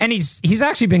and he's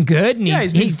actually been good, and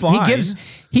he's been fine.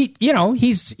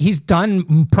 He's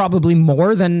done probably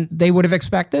more than they would have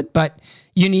expected, but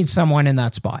you need someone in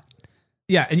that spot.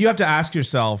 Yeah, and you have to ask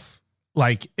yourself,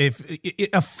 like, if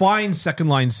a fine second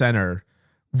line center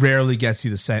rarely gets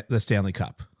you the Stanley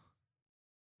Cup,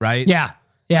 right? Yeah.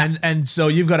 And so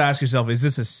you've got to ask yourself, is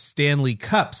this a Stanley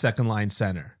Cup second line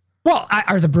center? Well,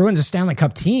 are the Bruins a Stanley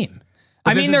Cup team?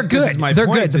 I mean, they're good. They're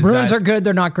good. The Bruins are good.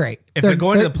 They're not great. If they're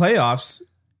going to the playoffs,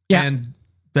 and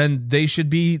then they should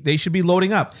be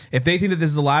loading up. If they think that this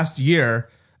is the last year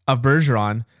of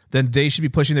Bergeron, then they should be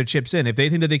pushing their chips in. If they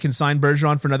think that they can sign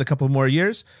Bergeron for another couple more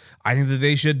years, I think that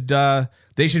they should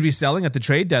be selling at the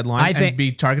trade deadline and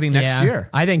be targeting next year.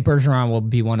 I think Bergeron will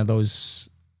be one of those,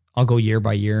 I'll go year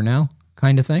by year now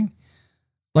kind of thing.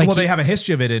 They have a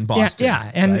history of it in Boston.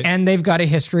 Yeah. And they've got a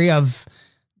history of,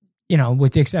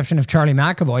 with the exception of Charlie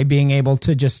McAvoy, being able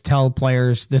to just tell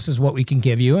players, this is what we can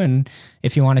give you, and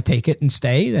if you want to take it and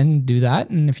stay, then do that,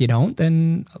 and if you don't,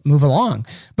 then move along.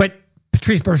 But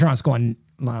Patrice Bergeron's going,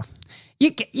 well,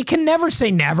 you can never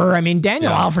say never. I mean,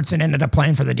 Daniel Alfredson ended up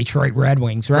playing for the Detroit Red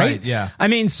Wings, right? Yeah. I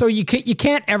mean, so you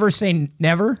can't ever say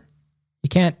never. You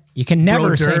can never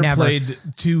Brodeur say never. Played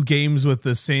 2 games with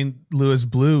the St. Louis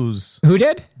Blues. Who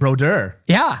did? Brodeur.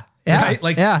 Yeah. Right?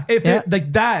 Like,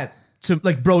 like that. So,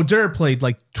 like, Brodeur played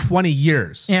like 20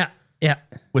 years. Yeah.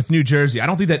 With New Jersey. I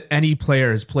don't think that any player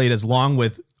has played as long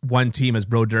with one team as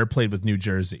Brodeur played with New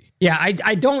Jersey. Yeah,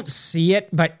 I don't see it,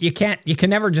 but you can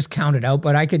never just count it out.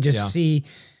 But I could just see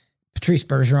Patrice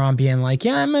Bergeron being like,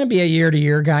 yeah, I'm going to be a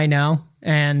year-to-year guy now,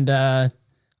 and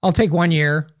I'll take 1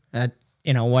 year at,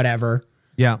 whatever.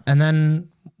 Yeah. And then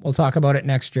we'll talk about it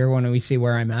next year when we see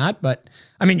where I'm at. But,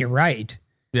 I mean, you're right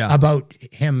about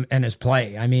him and his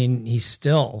play. I mean, he's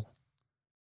still...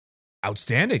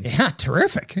 outstanding. Yeah,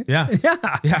 terrific. Yeah.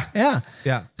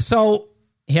 Yeah. So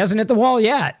he hasn't hit the wall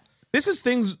yet. This is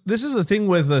the thing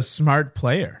with a smart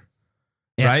player,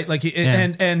 right? Like,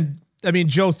 and I mean,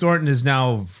 Joe Thornton is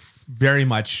now very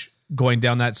much going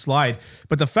down that slide,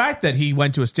 but the fact that he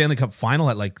went to a Stanley Cup final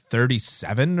at like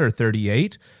 37 or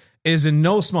 38 is in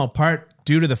no small part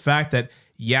due to the fact that,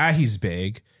 he's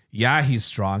big. Yeah, he's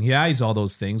strong. Yeah, he's all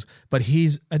those things, but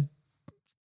he's a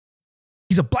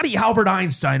bloody Albert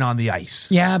Einstein on the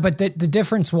ice. Yeah, but the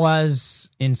difference was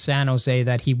in San Jose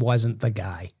that he wasn't the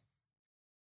guy.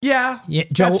 Yeah,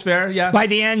 Joe, that's fair. Yeah. By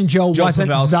the end, Joe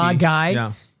wasn't Pavelski. The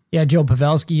guy. Yeah, Joe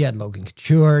Pavelski. You had Logan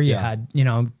Couture. You had,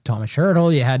 Thomas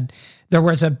Hertl. There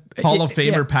was a Hall of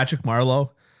Famer Patrick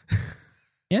Marleau.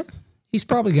 Yeah, he's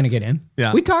probably going to get in.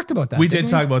 Yeah, we talked about that. We did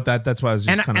talk about that. That's why I was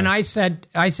just and I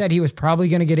said he was probably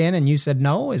going to get in, and you said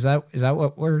no. Is that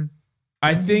what we're?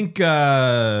 I think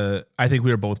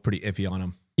we were both pretty iffy on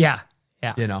him. Yeah.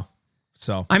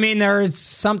 So I mean, there is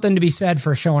something to be said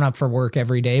for showing up for work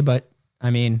every day, but I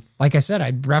mean, like I said,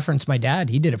 I referenced my dad.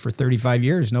 He did it for 35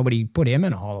 years. Nobody put him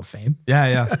in a Hall of Fame.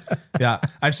 Yeah.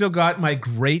 I've still got my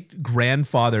great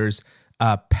grandfather's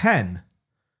pen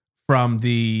from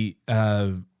the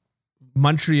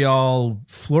Montreal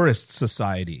Florist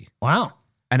Society. Wow.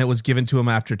 And it was given to him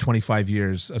after 25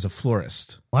 years as a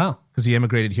florist. Wow. Because he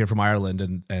immigrated here from Ireland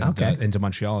and into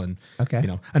Montreal. And,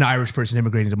 an Irish person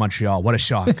immigrating to Montreal. What a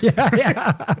shock.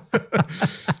 Yeah.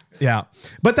 Yeah.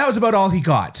 But that was about all he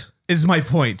got, is my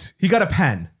point. He got a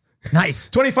pen. Nice.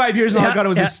 25 years and all I got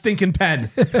was a stinking pen.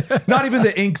 Not even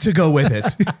the ink to go with it.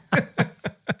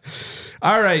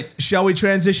 All right. Shall we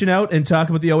transition out and talk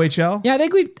about the OHL? Yeah, I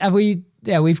think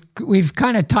we've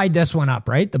kind of tied this one up,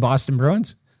 right? The Boston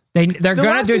Bruins. They're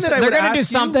going to do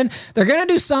something. They're going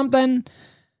to do something.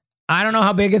 I don't know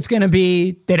how big it's going to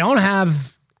be. They don't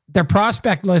have their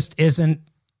prospect list isn't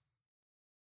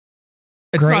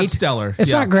It's great. not stellar.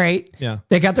 It's not great. Yeah.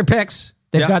 They got their picks.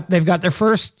 They've got their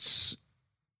firsts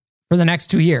for the next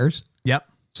 2 years. Yep.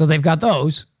 So they've got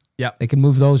those. Yep. They can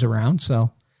move those around.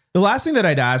 So the last thing that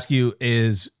I'd ask you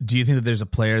is, do you think that there's a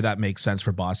player that makes sense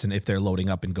for Boston if they're loading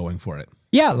up and going for it?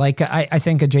 Yeah, like I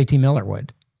think a JT Miller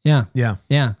would. Yeah. Yeah.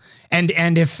 Yeah.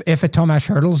 And if a Tomas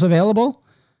Hertl's available,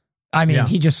 I mean,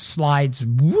 he just slides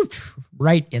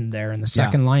right in there in the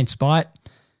second line spot.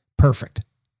 Perfect.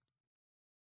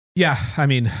 Yeah. I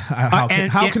mean,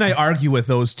 how can I argue with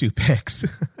those two picks?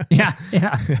 Yeah.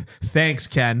 Thanks,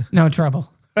 Ken. No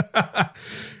trouble.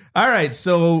 All right.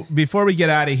 So before we get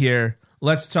out of here,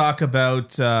 let's talk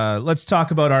about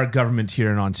our government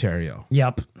here in Ontario.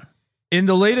 Yep. In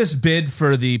the latest bid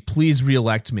for the Please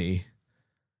Reelect Me.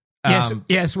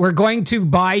 Yes, we're going to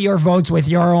buy your votes with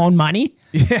your own money.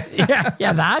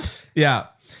 Yeah. That. Yeah.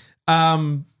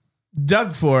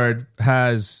 Doug Ford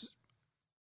is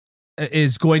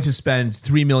going to spend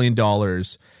 $3 million,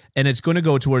 and it's going to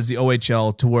go towards the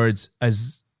OHL, towards,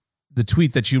 as the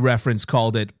tweet that you referenced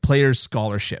called it, players'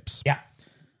 scholarships. Yeah.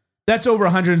 That's over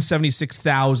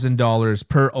 $176,000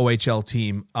 per OHL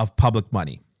team of public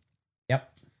money. Yep.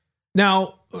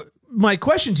 Now, my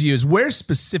question to you is, where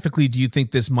specifically do you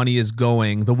think this money is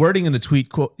going? The wording in the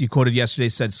tweet you quoted yesterday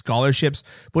said scholarships.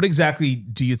 What exactly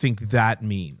do you think that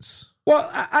means? Well,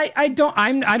 I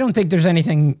don't think there's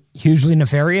anything hugely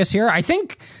nefarious here. I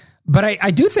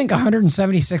do think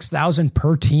 176,000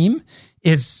 per team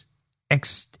is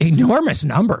enormous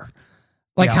number.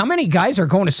 Like, how many guys are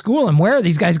going to school, and where are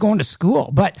these guys going to school?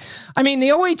 But I mean, the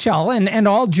OHL and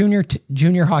all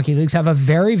junior hockey leagues have a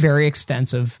very, very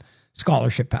extensive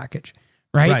scholarship package,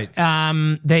 right?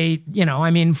 They,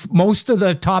 most of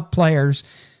the top players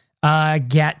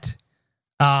get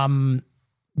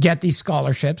these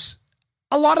scholarships.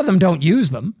 A lot of them don't use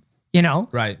them,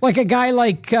 right? Like a guy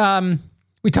like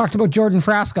we talked about Jordan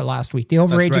Frasca last week, the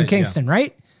overage in Kingston,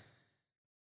 right?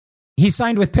 He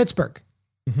signed with Pittsburgh,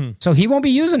 so he won't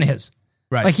be using his.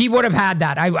 Right. Like, he would have had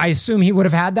that. I assume he would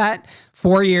have had that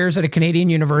 4 years at a Canadian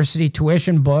university,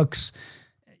 tuition, books,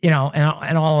 and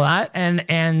all of that,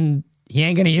 and he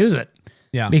ain't going to use it,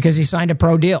 because he signed a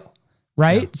pro deal,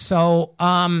 right? Yeah. So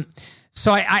I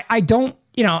don't,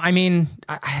 I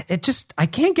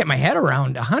can't get my head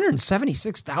around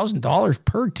 $176,000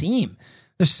 per team.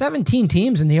 There's 17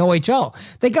 teams in the OHL.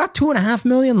 They got $2.5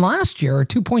 million last year, or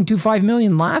 $2.25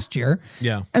 million last year.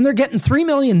 Yeah. And they're getting $3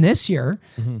 million this year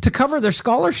to cover their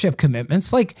scholarship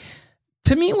commitments. Like,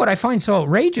 to me, what I find so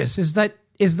outrageous is that,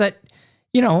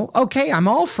 okay, I'm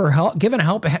all for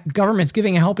government's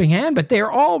giving a helping hand, but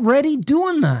they're already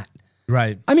doing that.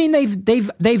 Right. I mean,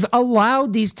 they've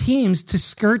allowed these teams to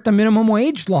skirt the minimum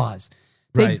wage laws.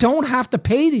 They don't have to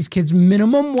pay these kids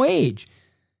minimum wage,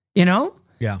 Yeah.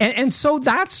 And so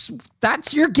that's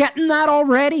you're getting that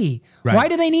already. Right. Why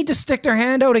do they need to stick their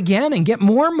hand out again and get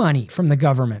more money from the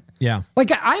government? Yeah.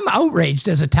 Like, I'm outraged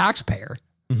as a taxpayer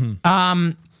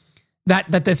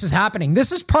that this is happening.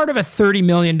 This is part of a $30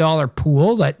 million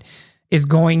pool that is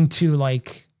going to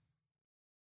like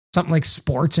something like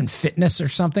sports and fitness or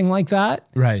something like that.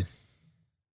 Right.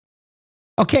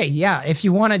 Okay, yeah, if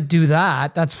you want to do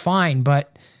that, that's fine.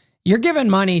 But you're giving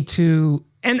money to...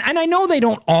 And I know they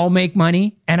don't all make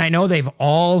money, and I know they've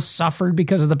all suffered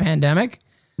because of the pandemic.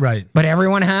 Right. But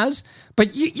everyone has.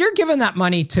 But you're giving that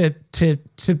money to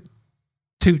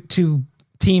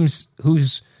teams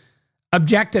whose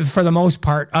objective, for the most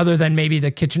part, other than maybe the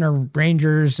Kitchener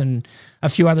Rangers and a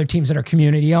few other teams that are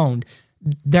community owned,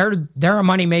 they're a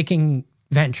money making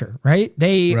venture, right?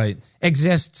 They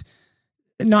exist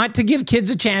not to give kids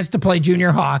a chance to play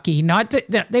junior hockey.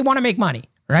 They want to make money,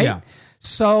 right? Yeah.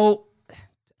 So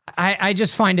I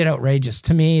just find it outrageous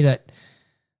to me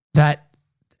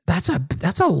that's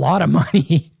a lot of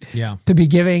money to be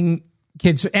giving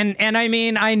kids. And I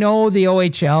mean, I know the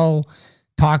OHL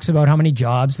talks about how many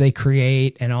jobs they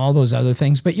create and all those other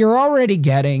things, but you're already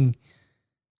getting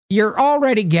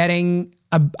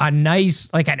a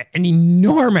nice, like an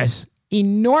enormous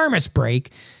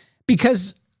break,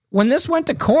 because when this went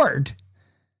to court,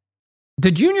 the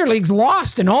junior leagues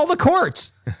lost in all the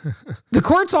courts. The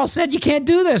courts all said you can't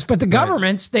do this, but the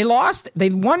governments, they lost. They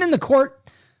won in the court.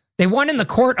 They won in the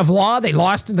court of law. They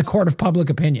lost in the court of public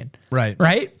opinion. Right.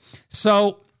 Right.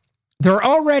 So they're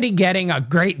already getting a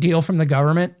great deal from the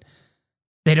government.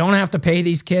 They don't have to pay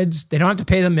these kids. They don't have to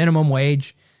pay the minimum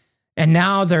wage. And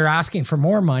now they're asking for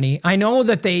more money. I know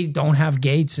that they don't have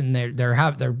gates and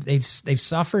they've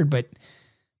suffered, but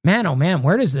man, oh man,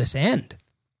 where does this end?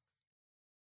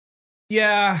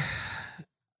 Yeah,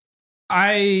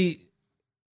 I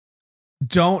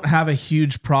don't have a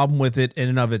huge problem with it in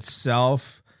and of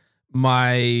itself.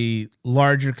 My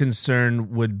larger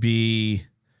concern would be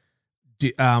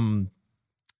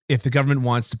if the government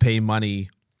wants to pay money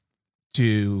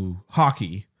to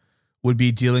hockey, would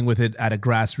be dealing with it at a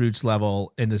grassroots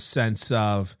level, in the sense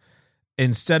of,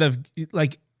 instead of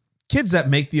like, kids that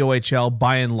make the OHL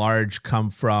by and large come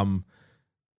from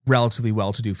relatively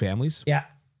well-to-do families. Yeah.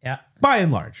 Yeah. By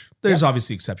and large. There's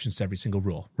obviously exceptions to every single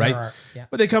rule, right? Yeah.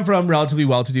 But they come from relatively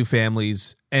well-to-do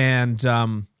families, and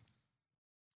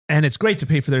it's great to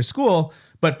pay for their school,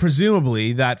 but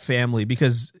presumably that family,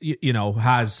 because,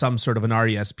 has some sort of an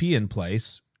RESP in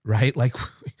place, right? Like,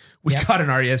 we got an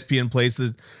RESP in place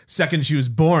the second she was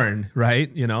born,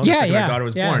 right? The second our daughter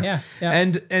was born. Yeah.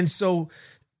 And so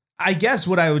I guess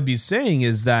what I would be saying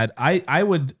is that I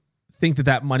would think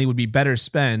that money would be better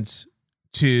spent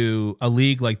to a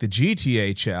league like the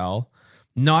GTHL,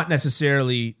 not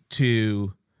necessarily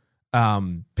to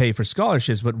pay for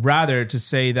scholarships, but rather to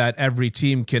say that every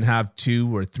team can have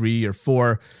 2 or 3 or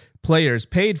 4 players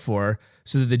paid for,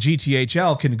 so that the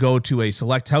GTHL can go to a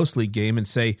select house league game and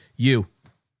say,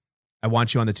 I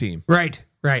want you on the team. Right.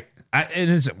 And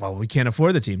it's, well, we can't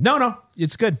afford the team. No,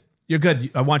 it's good. You're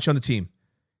good. I want you on the team.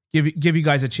 Give you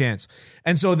guys a chance.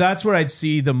 And so that's where I'd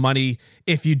see the money.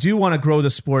 If you do want to grow the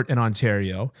sport in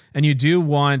Ontario, and you do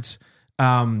want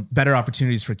better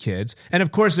opportunities for kids, and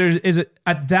of course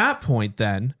at that point,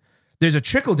 then there's a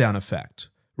trickle down effect,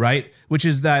 right? Which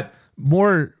is that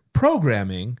more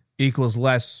programming equals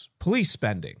less police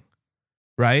spending,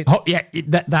 right? Oh yeah,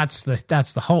 that's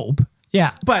the hope.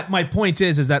 Yeah, but my point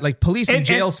is that like police and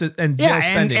jail spending,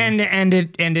 and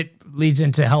it leads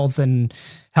into health and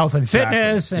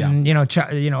fitness, and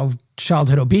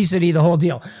childhood obesity, the whole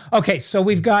deal. Okay, so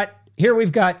we've got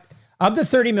of the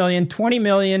 30 million, 20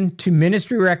 million to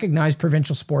ministry recognized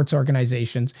provincial sports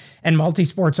organizations and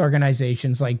multi-sports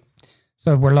organizations,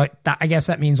 so we're like, I guess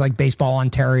that means like Baseball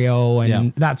Ontario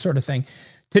and that sort of thing,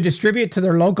 to distribute to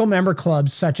their local member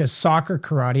clubs such as soccer,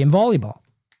 karate, and volleyball.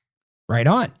 Right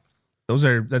on.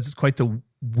 That's quite the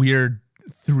weird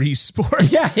 3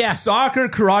 sports. Yeah. Soccer,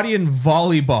 karate, and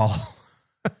volleyball.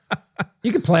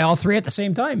 You could play all 3 at the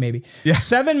same time, maybe. Yeah.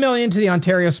 7 million to the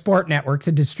Ontario Sport Network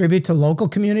to distribute to local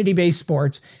community-based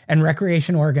sports and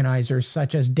recreation organizers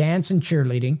such as dance and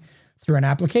cheerleading through an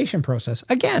application process.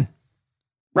 Again,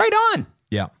 right on.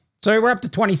 Yeah. So we're up to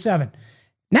 27.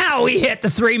 Now we hit the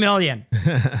 $3 million.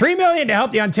 $3 million to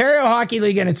help the Ontario Hockey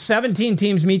League and its 17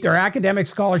 teams meet their academic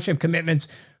scholarship commitments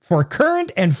for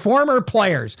current and former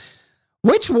players.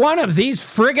 Which one of these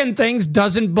friggin' things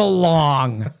doesn't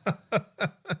belong?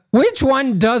 Which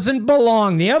one doesn't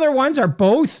belong? The other ones are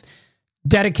both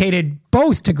dedicated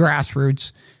both to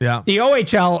grassroots. Yeah. The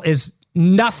OHL is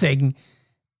nothing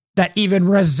that even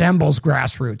resembles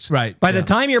grassroots. Right. By the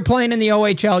time you're playing in the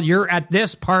OHL, you're at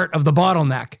this part of the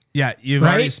bottleneck. Yeah. You've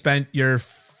already spent your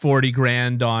 40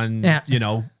 grand on,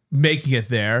 making it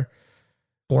there.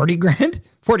 40 grand?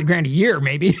 40 grand a year,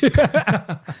 maybe.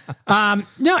 No.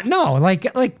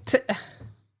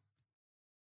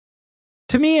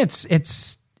 To me,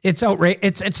 it's outrage.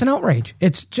 It's an outrage.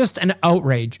 It's just an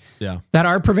outrage. Yeah. That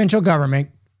our provincial government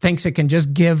thinks it can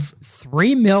just give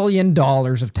 $3 million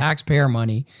of taxpayer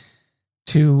money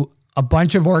to a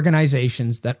bunch of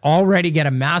organizations that already get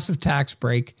a massive massive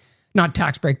break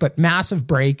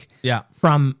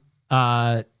from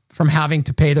having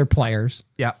to pay their players.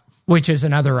 Yeah. Which is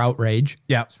another outrage.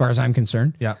 Yeah. As far as I'm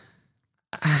concerned. Yeah.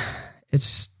 I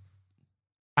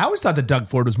always thought that Doug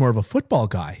Ford was more of a football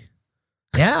guy.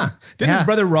 Yeah. Didn't his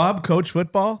brother Rob coach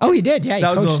football? Oh, he did. Yeah. He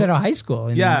coached at a high school.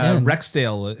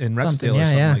 Rexdale or something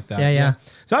like that. Yeah.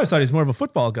 So I always thought he was more of a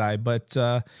football guy, but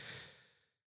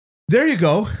there you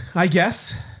go, I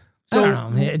guess. So I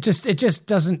don't know. It just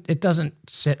doesn't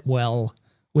sit well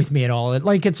with me at all.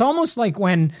 It's almost like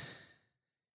when,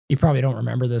 you probably don't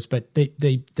remember this, but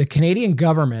the Canadian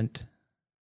government,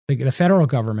 the federal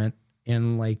government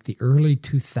in the early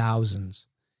 2000s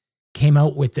came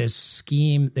out with this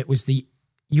scheme that was the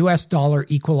US dollar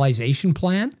equalization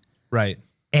plan. Right.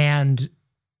 And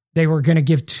they were going to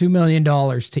give $2 million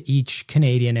to each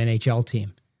Canadian NHL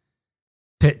team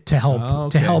to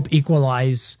help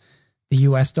equalize the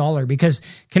US dollar, because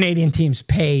Canadian teams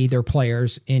pay their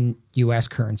players in US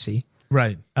currency.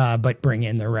 Right. But bring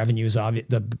in their revenues,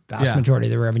 the vast majority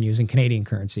of the revenues in Canadian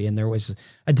currency. And there was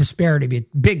a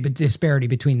big disparity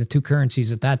between the two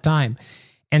currencies at that time.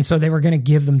 And so they were going to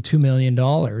give them $2 million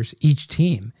each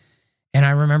team. And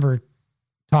I remember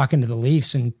talking to the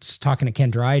Leafs and talking to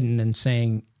Ken Dryden and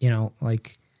saying,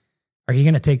 are you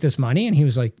going to take this money? And he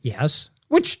was like, yes,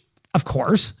 which of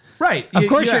course. Right. Of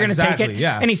course you're going to take it.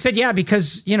 Yeah. And he said, yeah,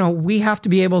 because, we have to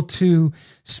be able to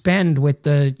spend with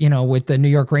the New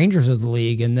York Rangers of the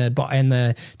league and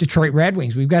the Detroit Red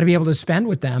Wings. We've got to be able to spend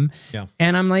with them. Yeah.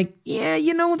 And I'm like,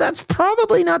 that's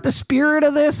probably not the spirit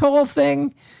of this whole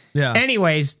thing. Yeah.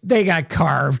 Anyways, they got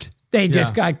carved. They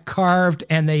just got carved,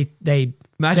 and they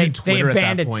imagine Twitter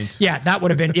abandoned. At that point. Yeah, that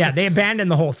would have been. Yeah, they abandoned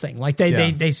the whole thing.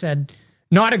 They said,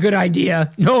 not a good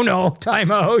idea. No,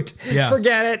 time out. Yeah.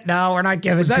 Forget it. No, we're not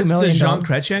giving $2 million. Was that the Jean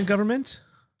Chrétien government?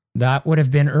 That would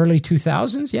have been early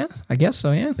 2000s. Yeah, I guess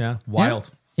so. Yeah. Yeah. Wild.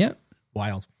 Yeah.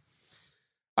 Wild.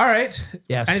 All right.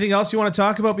 Yes. Anything else you want to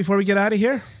talk about before we get out of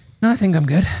here? No, I think I'm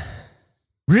good.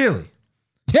 Really?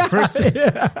 Yeah. First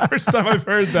time I've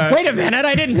heard that. Wait a minute.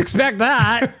 I didn't expect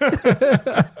that.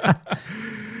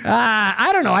 I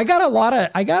don't know. I got a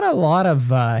lot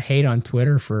of hate on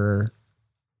Twitter for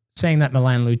saying that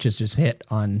Milan Lucic's just hit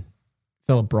on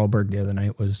Philip Broberg the other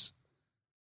night was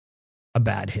a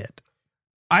bad hit.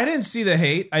 I didn't see the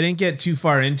hate. I didn't get too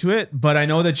far into it, but I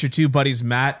know that your two buddies,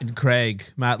 Matt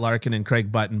Larkin and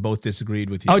Craig Button, both disagreed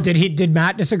with you. Oh, did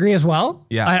Matt disagree as well?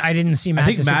 Yeah. I didn't see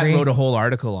Matt disagree. Matt wrote a whole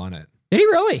article on it. Did he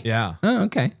really? Yeah. Oh,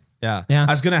 okay. Yeah. Yeah.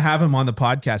 I was going to have him on the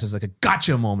podcast as a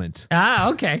gotcha moment.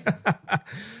 Ah, okay.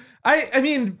 I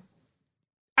mean,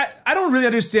 I don't really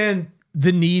understand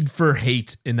the need for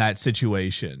hate in that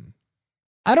situation.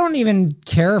 I don't even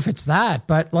care if it's that,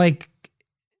 but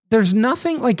there's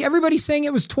nothing, everybody's saying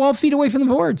it was 12 feet away from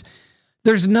the boards.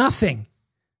 There's nothing.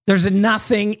 There's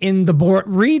nothing in the board.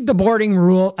 Read the boarding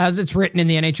rule as it's written in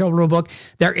the NHL rule book.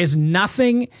 There is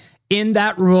nothing in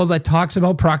that rule that talks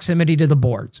about proximity to the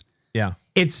boards. Yeah.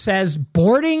 It says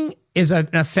boarding is an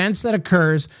offense that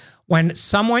occurs when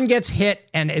someone gets hit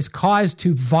and is caused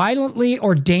to violently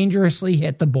or dangerously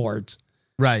hit the boards.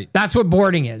 Right. That's what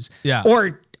boarding is. Yeah.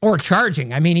 Or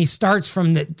charging. I mean, he starts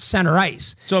from the center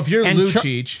ice. So if you're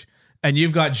Lucic and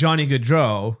you've got Johnny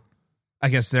Gaudreau, I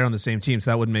guess they're on the same team,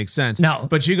 so that wouldn't make sense. No.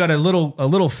 But you got a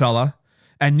little fella,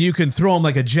 and you can throw him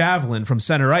like a javelin from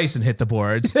center ice and hit the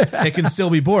boards. It can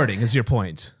still be boarding, is your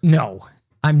point. No,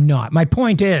 I'm not. My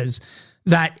point is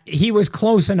that he was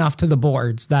close enough to the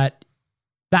boards that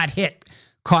hit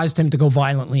caused him to go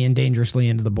violently and dangerously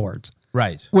into the boards.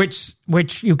 Right.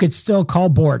 Which you could still call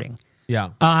boarding.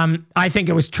 Yeah. I think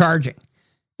it was charging,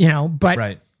 but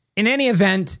right. In any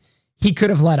event, he could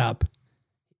have let up.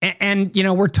 And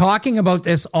we're talking about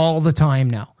this all the time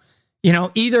now.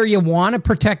 Either you want to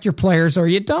protect your players or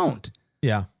you don't.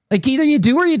 Yeah. Like either you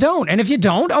do or you don't. And if you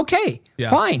don't, okay, Yeah.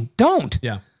 fine, don't.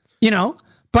 Yeah.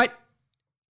 But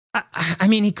I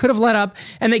mean, he could have let up,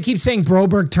 and they keep saying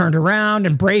Broberg turned around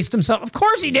and braced himself. Of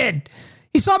course he did.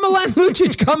 He saw Milan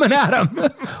Lucic coming at him.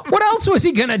 What else was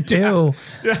he going to do?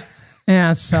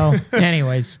 Yeah. So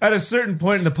anyways. At a certain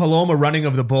point in the Paloma running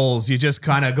of the bulls, you just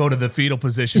kind of go to the fetal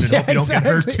position and hope you don't get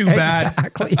hurt too bad.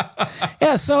 Exactly.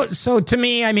 Yeah. So to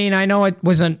me, I mean, I know it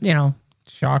wasn't,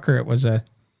 shocker. It was a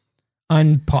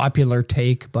unpopular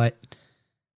take, but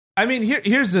I mean,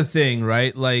 here's the thing,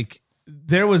 right? Like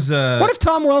there was what if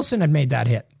Tom Wilson had made that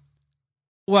hit?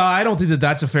 Well, I don't think that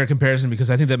that's a fair comparison because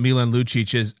I think that Milan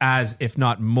Lucic is as, if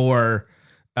not more,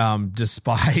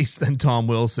 despised than Tom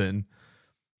Wilson.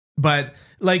 But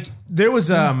like there was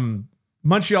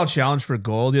Montreal challenge for a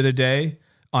goal the other day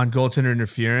on goaltender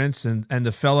interference, and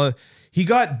the fella, he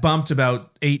got bumped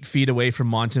about 8 feet away from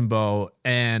Montembeault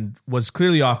and was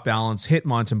clearly off balance, hit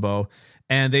Montembeault,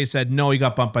 and they said, no, he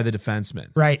got bumped by the defenseman.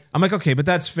 Right. I'm like, okay, but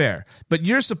that's fair. But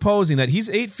you're supposing that he's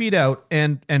 8 feet out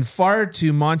and far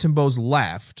to Montembeault's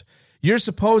left. You're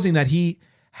supposing that he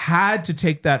had to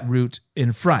take that route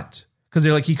in front because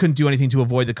they're like, he couldn't do anything to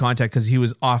avoid the contact because he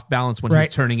was off balance when he was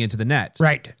turning into the net.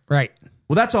 Right.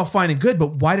 Well, that's all fine and good,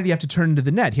 but why did he have to turn into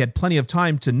the net? He had plenty of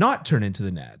time to not turn into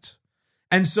the net.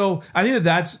 And so I think that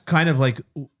that's kind of like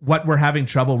what we're having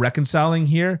trouble reconciling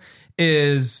here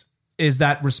is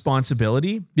that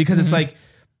responsibility, because it's like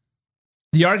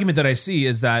the argument that I see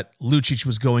is that Lucic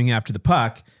was going after the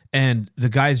puck and the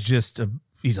guy's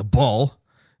he's a bull.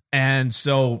 And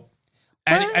so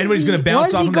anybody's going to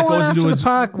bounce off him that goes into his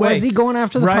puck. way. Was he going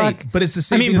after the puck? But it's the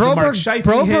same thing as the Mark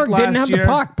Scheifele hit Broberg didn't have last year. the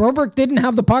puck. Broberg didn't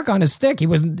have the puck on his stick.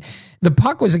 The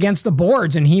puck was against the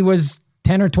boards and he was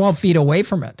 10 or 12 feet away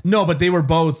from it. No, but they were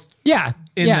both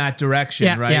in that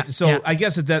direction, right? Yeah, so I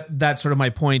guess that's sort of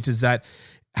my point is that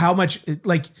how much,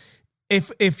 like,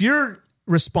 if you're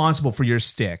responsible for your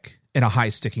stick in a high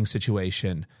sticking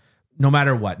situation, no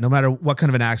matter what kind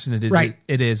of an accident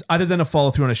it is, other than a follow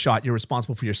through on a shot, you're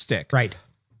responsible for your stick. Right.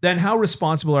 Then how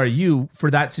responsible are you for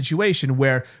that situation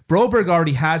where Broberg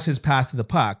already has his path to the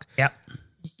puck? Yep.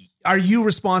 Are you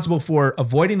responsible for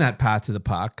avoiding that path to the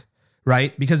puck?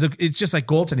 Right? Because it's just like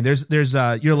goaltending. There's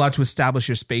you're allowed to establish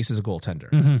your space as a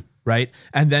goaltender. Right.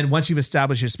 And then once you've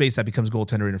established your space, that becomes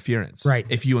goaltender interference. Right.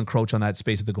 If you encroach on that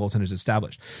space that the goaltender's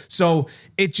established. So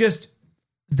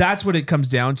that's what it comes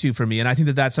down to for me. And I think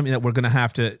that that's something that we're going to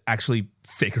have to actually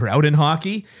figure out in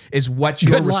hockey is what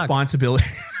your responsibility.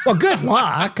 Well, good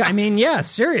luck. I mean, yeah,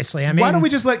 seriously. I mean, why don't we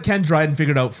just let Ken Dryden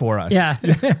figure it out for us? Yeah.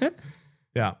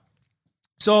 Yeah.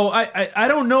 So I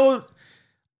don't know.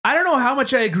 I don't know how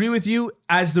much I agree with you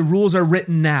as the rules are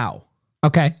written now.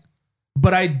 Okay.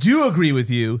 But I do agree with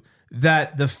you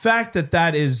that the fact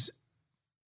that is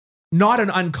not an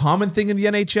uncommon thing in the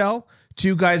NHL,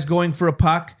 two guys going for a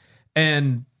puck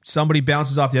and somebody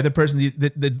bounces off the other person.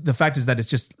 The fact is that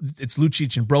it's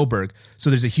Lucic and Broberg.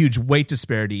 So there's a huge weight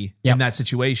disparity in that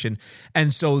situation.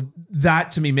 And so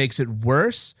that to me makes it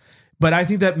worse. But I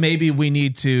think that maybe we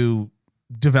need to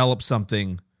develop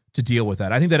something to deal with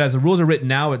that. I think that as the rules are written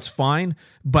now, it's fine.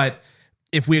 But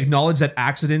if we acknowledge that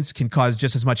accidents can cause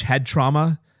just as much head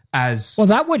trauma as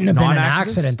that wouldn't have been an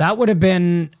accident. That would have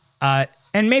been, and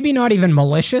maybe not even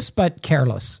malicious, but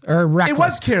careless or reckless. It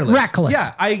was careless. Reckless.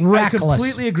 Yeah, I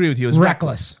completely agree with you. It was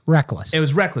reckless. Reckless. It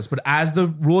was reckless. But as the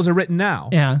rules are written now,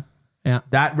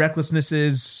 that recklessness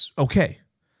is okay.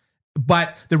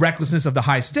 But the recklessness of the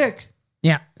high stick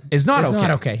is not okay.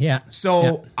 Not okay. Yeah.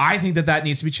 So I think that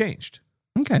needs to be changed.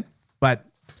 Okay. But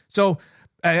so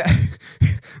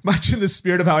much in the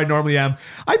spirit of how I normally am,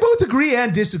 I both agree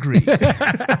and disagree.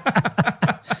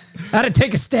 How to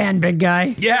take a stand, big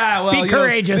guy. Yeah, well, be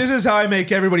courageous. This is how I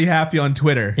make everybody happy on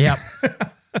Twitter. Yep.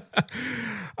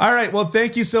 All right. Well,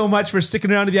 thank you so much for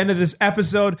sticking around to the end of this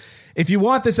episode. If you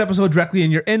want this episode directly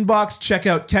in your inbox, check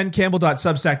out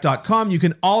kencampbell.substack.com. You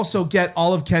can also get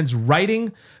all of Ken's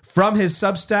writing from his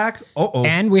Substack.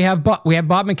 And we have Bob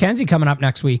McKenzie coming up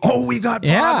next week. Oh, we got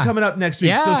Bob coming up next week.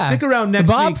 Yeah. So stick around next week.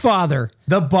 The Bob Father.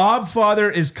 The Bob Father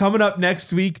is coming up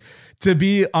next week to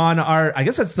be on our, I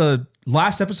guess that's the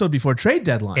last episode before trade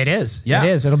deadline. It is. Yeah.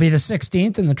 It is. It'll be the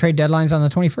 16th and the trade deadline's on the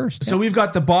 21st. So we've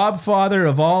got the Bob Father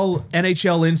of all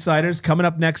NHL insiders coming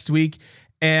up next week.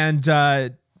 And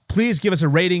please give us a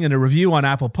rating and a review on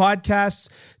Apple Podcasts.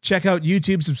 Check out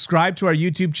YouTube. Subscribe to our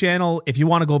YouTube channel. If you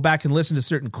want to go back and listen to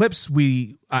certain clips,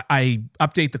 I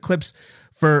update the clips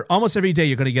for almost every day.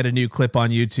 You're going to get a new clip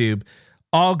on YouTube.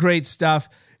 All great stuff.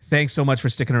 Thanks so much for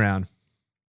sticking around.